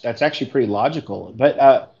that's actually pretty logical. But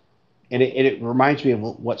it reminds me of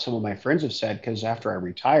what some of my friends have said because after I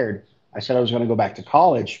retired, I said I was going to go back to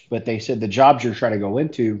college, but they said the jobs you're trying to go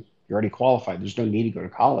into, you're already qualified. There's no need to go to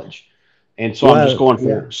college, and so I'm just Well, going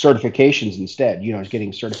yeah. for certifications instead. You know, I was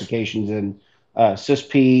getting certifications in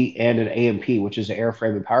CISP and an AMP, which is an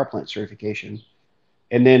airframe and power plant certification.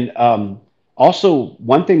 And then also,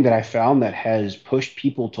 one thing that I found that has pushed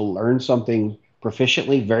people to learn something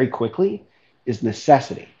proficiently very quickly is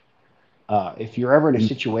necessity. If you're ever in a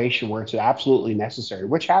situation where it's absolutely necessary,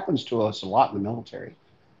 which happens to us a lot in the military,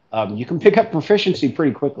 you can pick up proficiency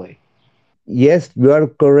pretty quickly. Yes, you are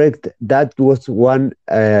correct. That was one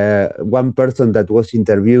person that was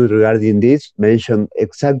interviewed regarding this mentioned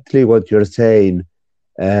exactly what you're saying.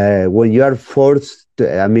 When you are forced,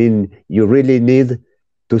 I mean, you really need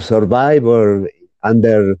to survive, or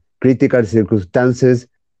under critical circumstances,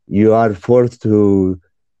 you are forced to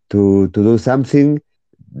do something.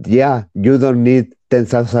 Yeah, you don't need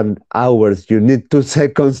 10,000 hours. You need 2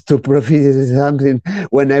 seconds to proficiency something.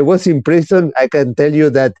 When I was in prison, I can tell you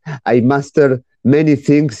that I mastered many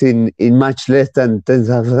things in much less than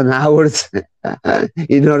 10,000 hours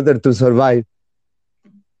in order to survive.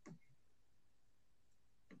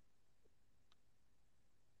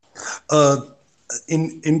 Uh,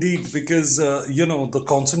 indeed, because the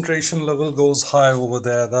concentration level goes high over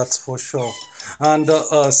there. That's for sure. And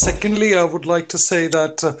secondly, I would like to say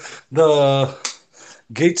that the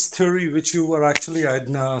Gates theory, which you were actually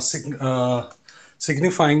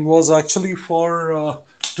signifying, was actually for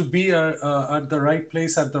to be at the right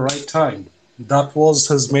place at the right time. That was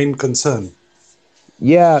his main concern.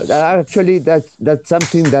 Yeah, actually, that's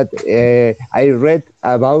something that I read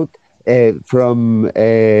about from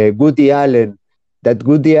Woody Allen. That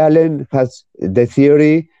Woody Allen has the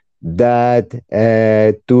theory that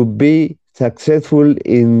to be successful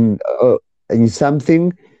in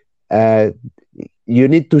something, uh, you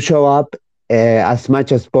need to show up as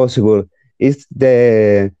much as possible. It's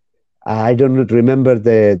the I don't remember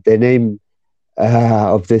the name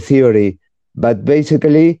of the theory, but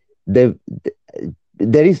basically there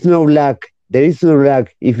is no luck. There is no luck.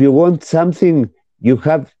 If you want something, you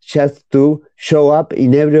have just to show up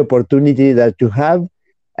in every opportunity that you have,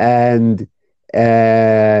 and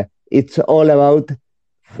it's all about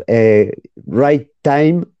uh, right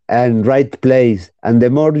time and right place. And the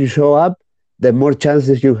more you show up, the more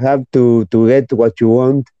chances you have to get what you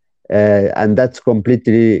want, and that's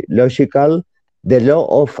completely logical. The law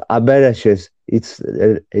of averages,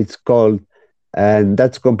 it's called, and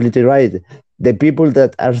that's completely right. The people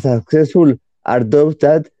that are successful are those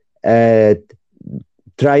that uh,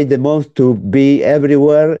 try the most to be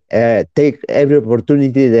everywhere, take every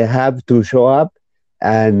opportunity they have to show up,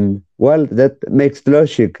 and well, that makes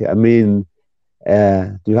logic. I mean,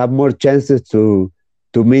 you have more chances to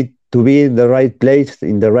be in the right place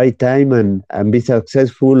in the right time and be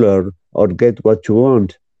successful or get what you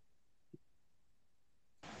want.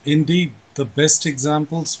 Indeed, the best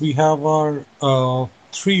examples we have are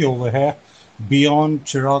three over here: Beyond,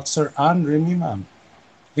 Chirag sir, and Remy ma'am,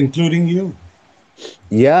 including you.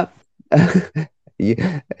 Yeah.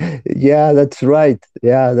 Yeah, yeah, that's right.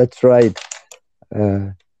 Yeah, that's right. Uh,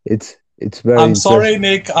 it's very I'm sorry, interesting.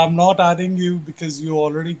 Nick. I'm not adding you because you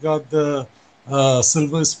already got the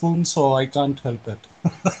silver spoon, so I can't help it.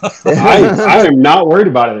 I am not worried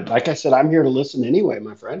about it. Like I said, I'm here to listen anyway,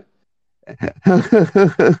 my friend.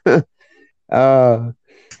 Oh,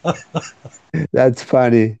 that's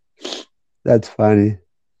funny. That's funny.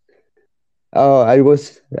 Oh, I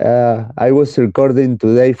was recording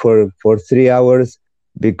today for 3 hours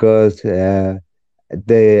because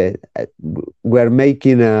the we're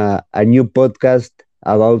making a new podcast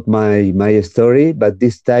about my story, but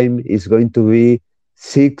this time it's going to be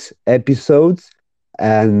 6 episodes.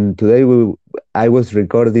 And today I was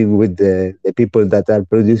recording with the people that are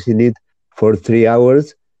producing it for 3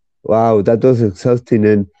 hours. Wow, that was exhausting,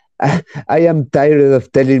 and I am tired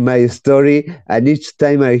of telling my story. And each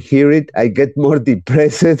time I hear it, I get more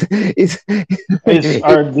depressed. It's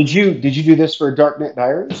Did you do this for Darknet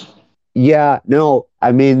Diaries? Yeah, no,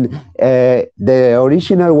 I mean the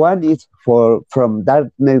original one is from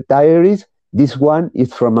Darknet Diaries. This one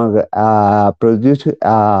is from a producer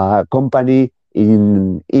company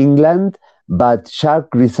in England, but Shark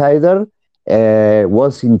Resider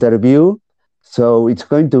was interviewed, so it's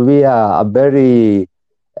going to be a very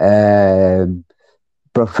uh,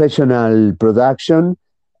 professional production.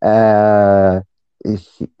 Uh,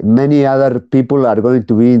 Many other people are going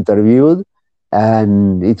to be interviewed,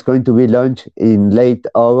 and it's going to be launched in late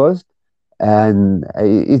August. And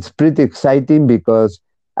it's pretty exciting because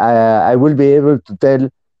I will be able to tell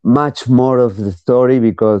much more of the story,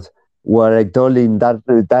 because what I told in Dark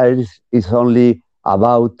Knight Diaries is only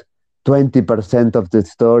about 20% of the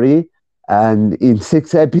story. And in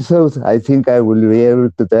 6 episodes, I think I will be able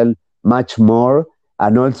to tell much more.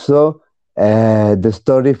 And also, the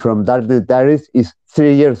story from Dark Knight Diaries is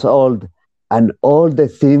 3 years old. And all the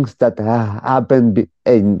things that happened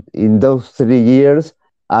in those 3 years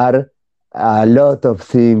are a lot of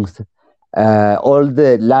things. All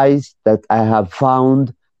the lies that I have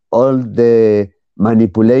found, all the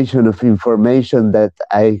manipulation of information that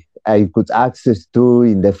I could access to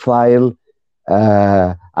in the file,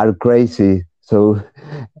 are crazy. So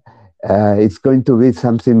it's going to be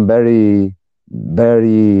something very,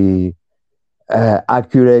 very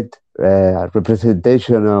accurate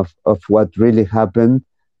representation of what really happened.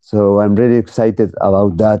 So I'm really excited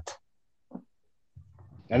about that.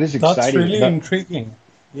 That is That's exciting. really intriguing.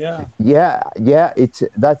 Yeah. Yeah, it's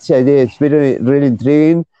that's the idea. It's really, really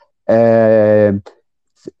intriguing. Uh,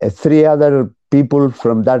 Three other people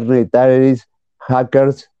from Dark Knight Diaries,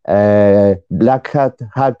 hackers, Black Hat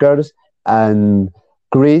hackers, and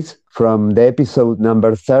Chris from the episode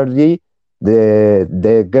number 30,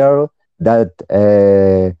 the girl that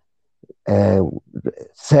uh,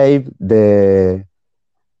 saved the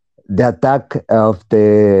attack of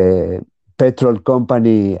the petrol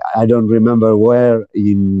company. I don't remember where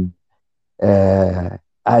in. I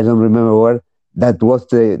don't remember where. That was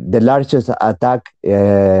the largest attack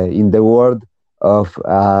in the world of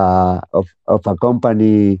a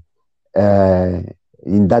company uh,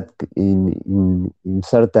 in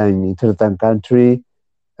certain country.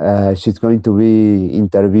 She's going to be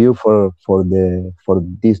interviewed for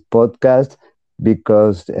this podcast,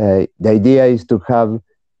 because the idea is to have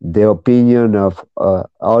the opinion of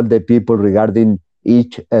all the people regarding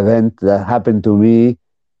each event that happened to me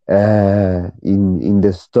in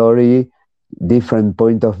the story, different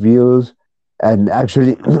point of views. And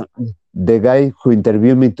actually, the guy who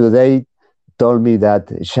interviewed me today told me that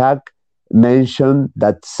Shaq mentioned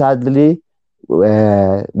that sadly,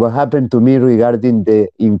 what happened to me regarding the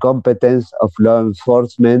incompetence of law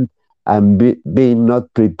enforcement and being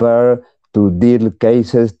not prepared to deal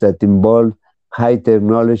cases that involve high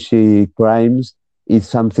technology crimes is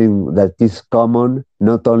something that is common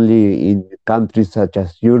not only in countries such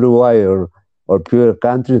as Uruguay or pure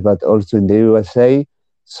countries, but also in the USA.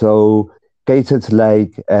 So cases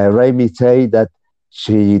like Raimi say that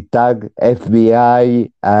she tagged FBI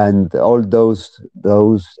and all those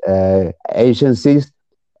agencies.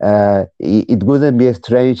 It wouldn't be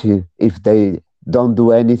strange if they don't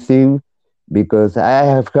do anything, because I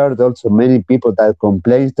have heard also many people that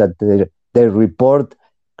complain that they report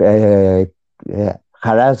uh,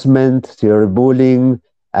 harassment, cyberbullying,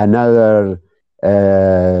 and other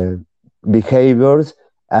uh, behaviors,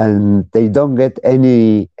 and they don't get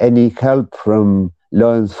any help from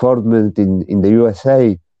law enforcement in the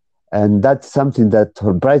USA. And that's something that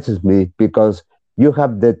surprises me, because you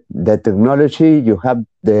have the technology, you have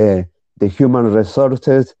the human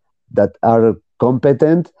resources that are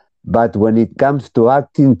competent, but when it comes to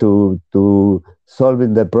acting to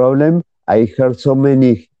solving the problem, I heard so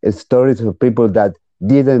many stories of people that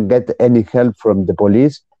didn't get any help from the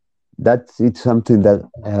police. That's it's something that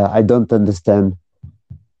I don't understand.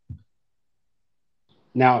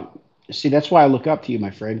 Now, see, that's why I look up to you,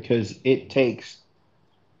 my friend, because it takes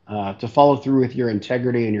to follow through with your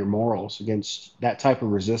integrity and your morals against that type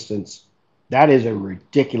of resistance. That is a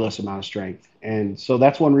ridiculous amount of strength. And so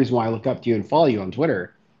that's one reason why I look up to you and follow you on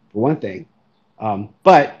Twitter, for one thing.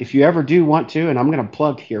 But if you ever do want to, and I'm going to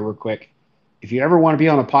plug here real quick, if you ever want to be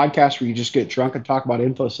on a podcast where you just get drunk and talk about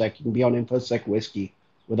InfoSec, you can be on InfoSec Whiskey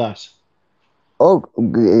with us. Oh,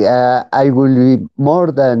 I will be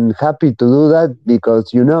more than happy to do that,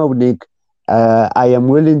 because Nick, I am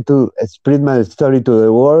willing to spread my story to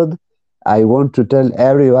the world. I want to tell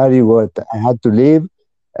everybody what I had to live.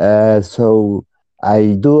 So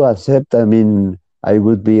I do accept. I mean, I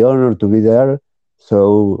would be honored to be there.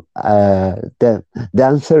 So the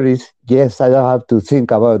answer is yes. I don't have to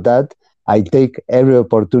think about that. I take every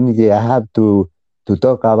opportunity I have to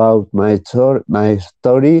talk about my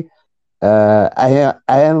story. I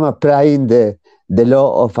am applying the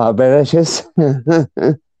law of averages.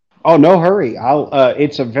 Oh, no hurry. I'll.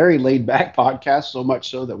 It's a very laid back podcast, so much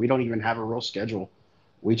so that we don't even have a real schedule.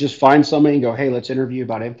 We just find somebody and go, "Hey, let's interview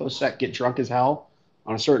about InfoSec." Get drunk as hell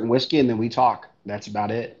on a certain whiskey, and then we talk. That's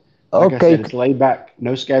about it. Like I Okay, said, it's laid back,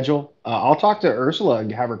 no schedule. I'll talk to Ursula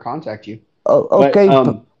and have her contact you. But okay.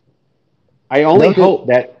 I only Noted. hope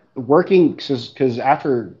that working, because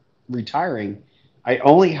after retiring, I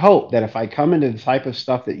only hope that if I come into the type of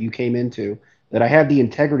stuff that you came into, that I have the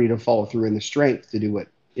integrity to follow through and the strength to do it.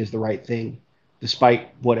 is the right thing, despite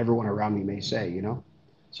what everyone around me may say, you know?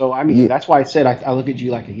 So, I mean, Ye- that's why I said I look at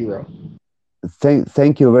you like a hero.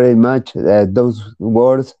 thank you very much. Those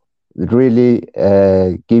words really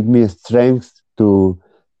give me strength to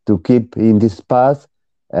keep in this path.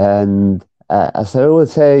 And as I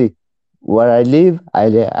always say, where I live, I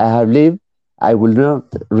have lived. I will not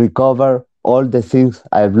recover all the things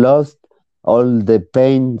I've lost, all the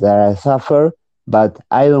pain that I suffer, but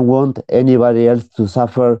I don't want anybody else to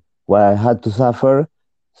suffer what I had to suffer.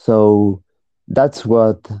 So that's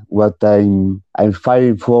what I'm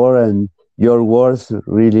fighting for, and your words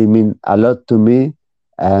really mean a lot to me.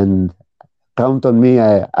 And count on me.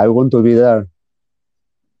 I want to be there.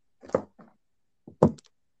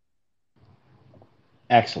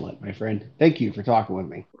 Excellent, my friend. Thank you for talking with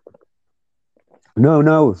me. No,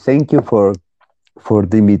 no. Thank you for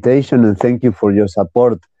the invitation, and thank you for your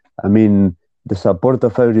support. I mean, the support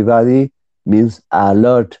of everybody means a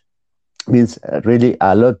lot. Means really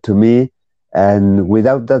a lot to me. And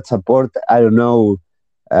without that support, I don't know.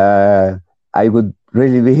 Uh, I would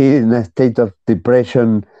really be in a state of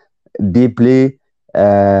depression deeply.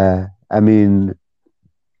 I mean,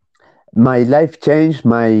 my life changed.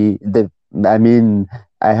 I mean,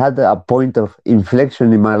 I had a point of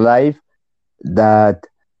inflection in my life that,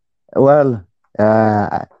 well,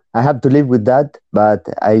 I have to live with that, but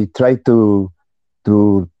I try to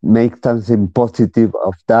make something positive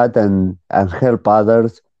of that, and help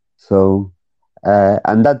others. So,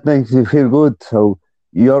 and that makes me feel good. So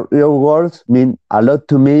your words mean a lot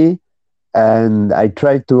to me, and I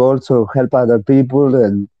try to also help other people,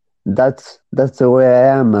 and that's the way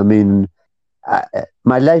I am. I mean,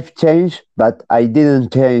 my life changed, but I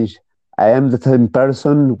didn't change. I am the same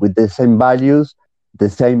person with the same values, the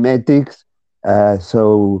same ethics.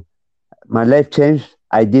 So my life changed.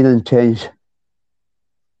 I didn't change.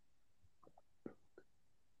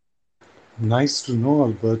 Nice to know,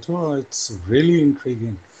 Alberto. It's really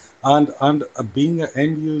intriguing. And being an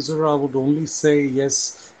end user, I would only say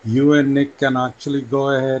yes. You and Nick can actually go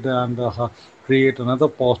ahead and create another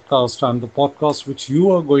podcast, and the podcast which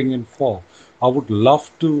you are going in for. I would love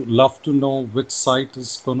to know which site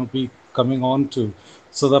is going to be coming on to,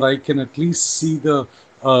 so that I can at least see the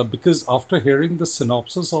because after hearing the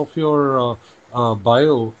synopsis of your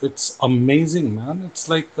bio, it's amazing, man. It's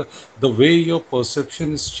like the way your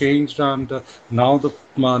perception is changed, and now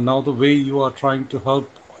the way you are trying to help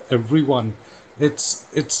everyone. It's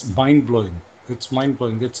mind blowing. It's mind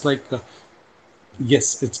blowing. It's like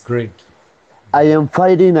yes, it's great. I am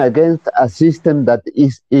fighting against a system that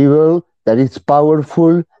is evil, that is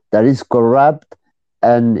powerful, that is corrupt,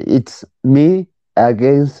 and it's me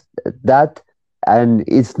against that. And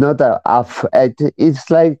it's not it's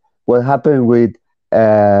like what happened with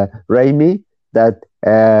Raimi, that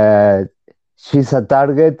she's a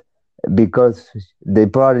target because they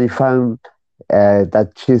probably found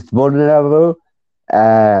that she's vulnerable.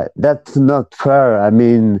 That's not fair. I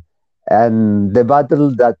mean, and the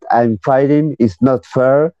battle that I'm fighting is not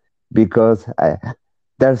fair because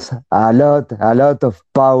there's a lot of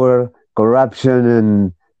power, corruption,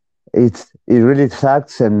 and it really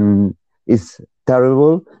sucks and it's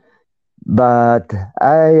terrible. But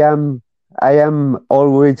I am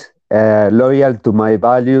always loyal to my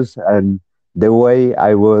values and the way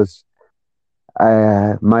I was.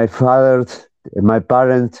 My fathers, my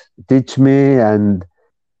parents teach me, and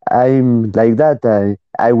I'm like that.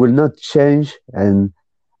 I will not change, and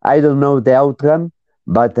I don't know the outcome,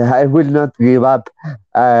 but I will not give up.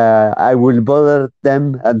 I will bother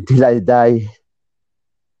them until I die.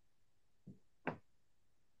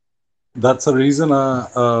 That's the reason I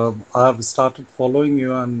have started following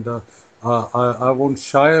you, and I won't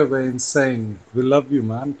shy away in saying we love you,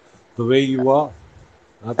 man, the way you are.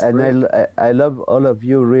 That's And great. I love all of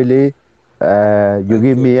you, really. You Thank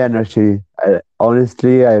give you. me energy.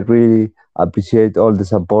 Honestly, I really appreciate all the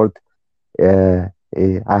support. I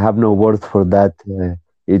have no words for that.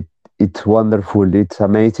 It it's wonderful. It's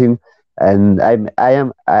amazing, and I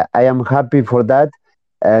am happy for that.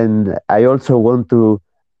 And I also want to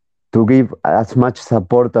give as much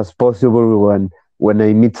support as possible when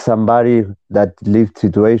I meet somebody that lives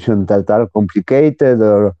situations that are complicated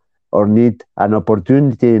or need an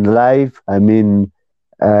opportunity in life. I mean,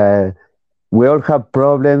 uh, we all have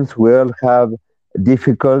problems. We all have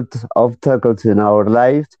difficult obstacles in our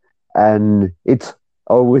lives, and it's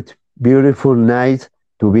always beautiful, nice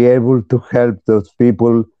to be able to help those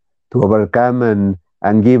people to overcome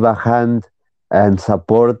and give a hand and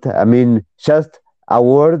support. I mean, just a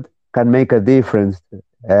word can make a difference,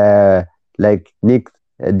 uh, like Nick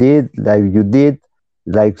did, like you did,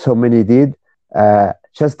 like so many did.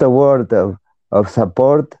 Just a word of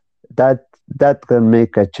support, that that can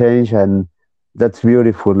make a change, and that's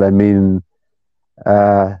beautiful. I mean,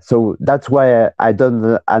 so that's why I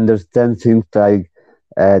don't understand things like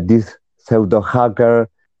this pseudo hacker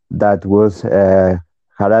that was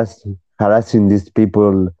harassing these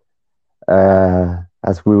people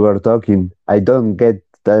as we were talking. I don't get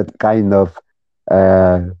that kind of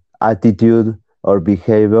uh, attitude or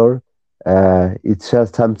behavior. It's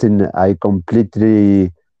just something I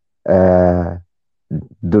completely uh,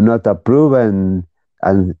 do not approve, and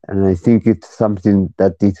I think it's something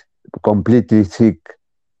that is completely sick.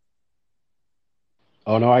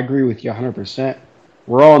 Oh no, I agree with you 100%.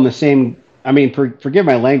 We're all in the same. I mean, forgive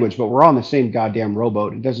my language, but we're all in the same goddamn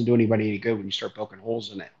rowboat. It doesn't do anybody any good when you start poking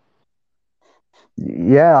holes in it.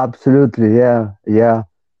 Yeah, absolutely. Yeah, yeah.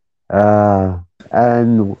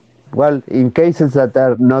 And well, in cases that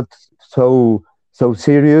are not so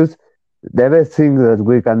serious, the best thing that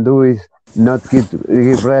we can do is not give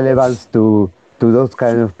relevance to those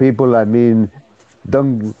kind of people. I mean,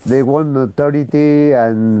 don't they want authority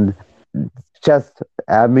and just,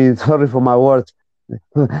 I mean, sorry for my words,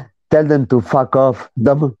 tell them to fuck off.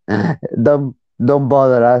 Don't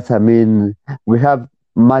bother us. I mean, we have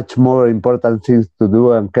much more important things to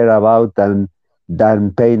do and care about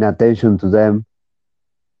than paying attention to them.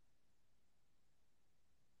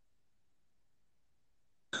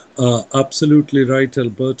 Absolutely right,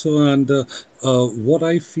 Alberto. And what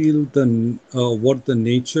I feel what the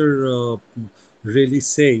nature really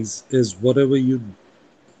says is whatever you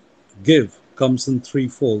give comes in three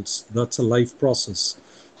folds. That's a life process.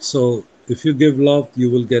 So if you give love, you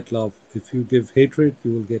will get love. If you give hatred,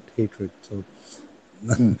 you will get hatred. So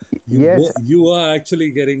Yes, you are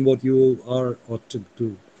actually getting what you are ought to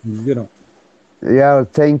do. You know. yeah,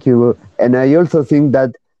 thank you. And I also think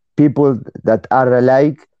that people that are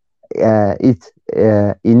alike, it's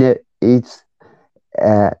it's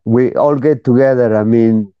we all get together. I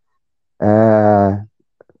mean, uh,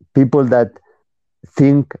 people that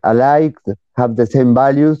think alike, have the same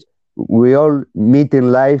values. We all meet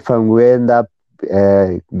in life and we end up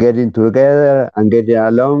getting together and getting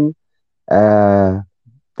along. Uh,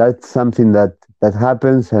 that's something that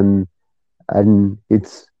happens, and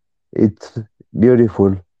it's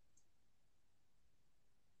beautiful.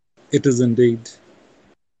 It is indeed.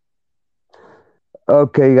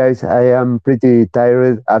 Okay, guys, I am pretty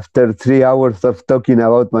tired after 3 hours of talking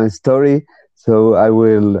about my story, so I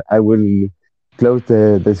will close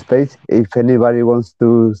the space. If anybody wants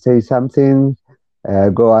to say something,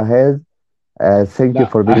 go ahead. Thank you No,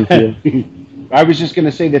 for being here. I was just going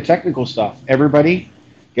to say the technical stuff. Everybody,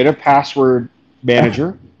 get a password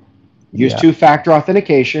manager. Use Yeah, two-factor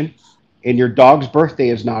authentication. And your dog's birthday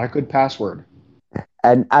is not a good password.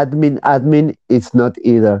 and admin is not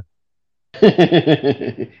either.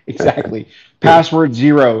 Exactly. Password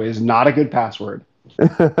zero is not a good password.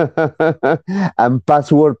 And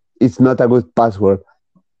password is not a good password.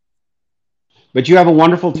 But you have a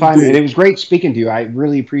wonderful time, and Indeed. it was great speaking to you. I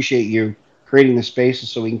really appreciate you creating the space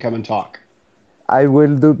so we can come and talk. I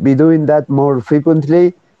will be doing that more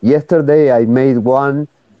frequently. Yesterday, I made one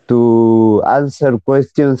to answer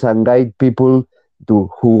questions and guide people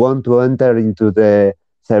who want to enter into the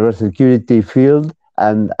cybersecurity field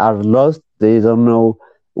and are lost. They don't know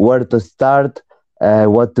where to start,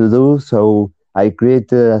 what to do. So I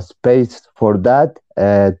created a space for that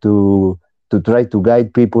to try to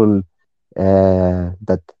guide people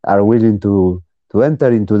that are willing to enter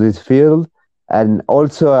into this field. And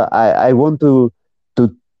also, I want to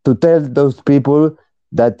to tell those people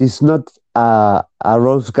that it's not a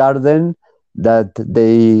rose garden, that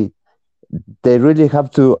they really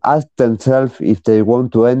have to ask themselves if they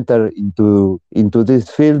want to enter into this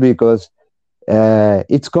field, because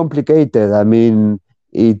it's complicated. I mean,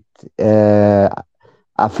 it uh,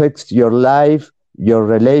 affects your life, your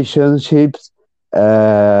relationships,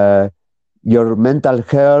 uh, your mental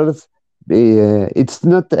health. It's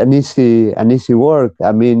not an easy work.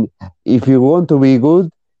 I mean, if you want to be good,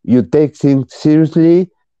 you take things seriously.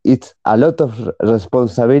 It's a lot of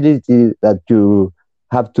responsibility that you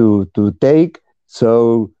have to take.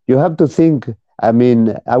 So you have to think. I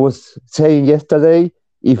mean, I was saying yesterday,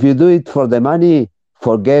 if you do it for the money,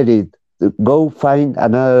 forget it. Go find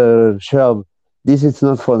another job. This is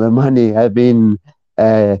not for the money. I mean,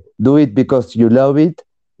 do it because you love it,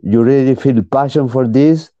 you really feel passion for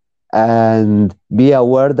this, and be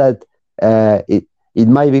aware that it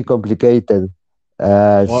might be complicated.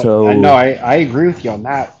 Well, I know So I agree with you on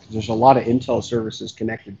that. There's a lot of intel services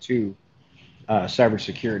connected to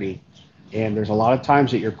cybersecurity, and there's a lot of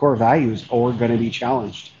times that your core values are going to be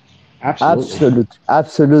challenged. Absolutely.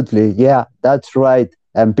 absolutely, yeah, that's right.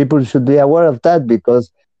 and people should be aware of that,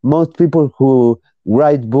 because most people who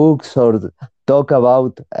write books or talk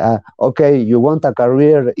about, okay, you want a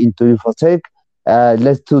career into infosec,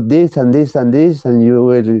 let's do this and this and this, and you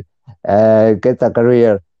will get a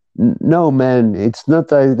career. No, man, it's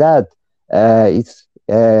not like that.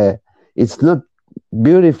 It's not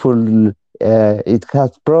beautiful. It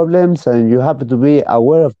has problems, and you have to be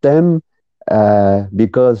aware of them,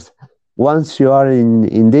 because once you are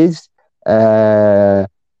in this, uh,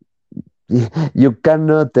 you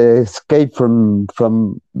cannot escape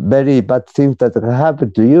from very bad things that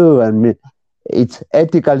happen to you. And it's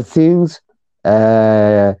ethical things,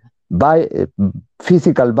 by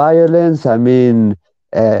physical violence. I mean,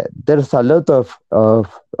 there's a lot of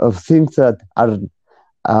things that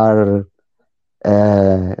are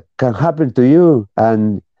can happen to you,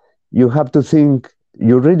 and you have to think,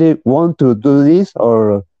 you really want to do this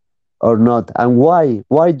or not, and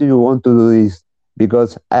why do you want to do this?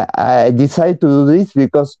 Because I decide to do this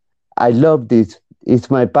because I love this, it's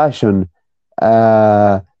my passion.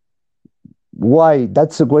 Why?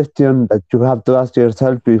 That's a question that you have to ask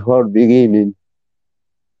yourself before beginning.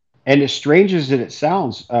 And as strange as it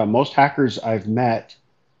sounds, most hackers I've met,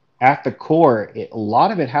 at the core, a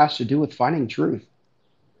lot of it has to do with finding truth.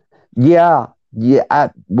 Yeah, yeah,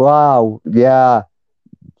 wow, yeah.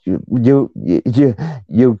 You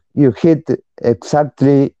hit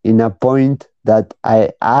exactly in a point that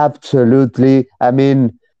I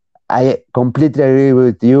mean, I completely agree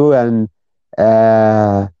with you.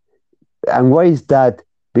 Uh, and why is that?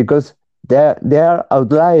 Because there are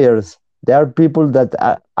outliers. There are people that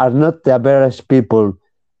are not the average people.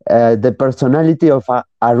 The personality of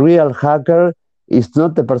a real hacker is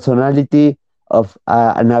not the personality of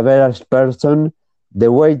an average person.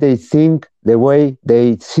 The way they think, the way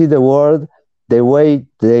they see the world, the way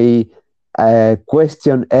they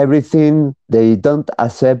question everything, they don't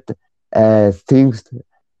accept things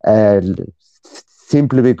uh,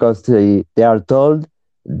 simply because they are told.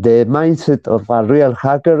 The mindset of a real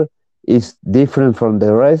hacker is different from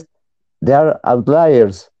the rest. They are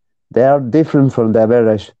outliers. They are different from the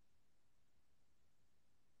average.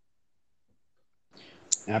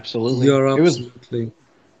 Absolutely. You're It was. absolutely.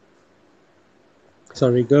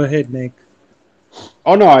 Sorry, go ahead, Nick.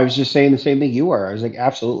 Oh no, I was just saying the same thing you were. I was like,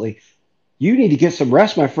 absolutely. You need to get some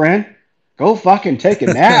rest, my friend. Go fucking take a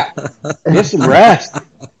nap. Get some rest.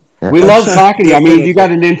 We love talking to you. I mean, you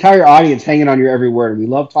got Definitely. an entire audience hanging on your every word. We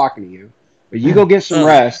love talking to you. But you go get some Ah,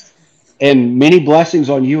 rest, and many blessings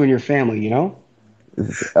on you and your family, you know?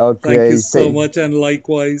 thank you Okay, so much, and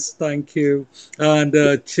likewise, thank you. And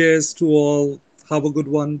cheers to all. Have a good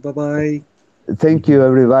one. Bye bye. thank you,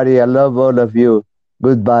 everybody. I love all of you.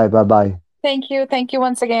 Goodbye. Bye bye. Thank you. Thank you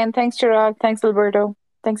once again. Thanks, Chirag. Thanks, Alberto.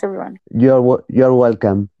 Thanks, everyone. You're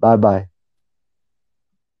welcome. Bye bye.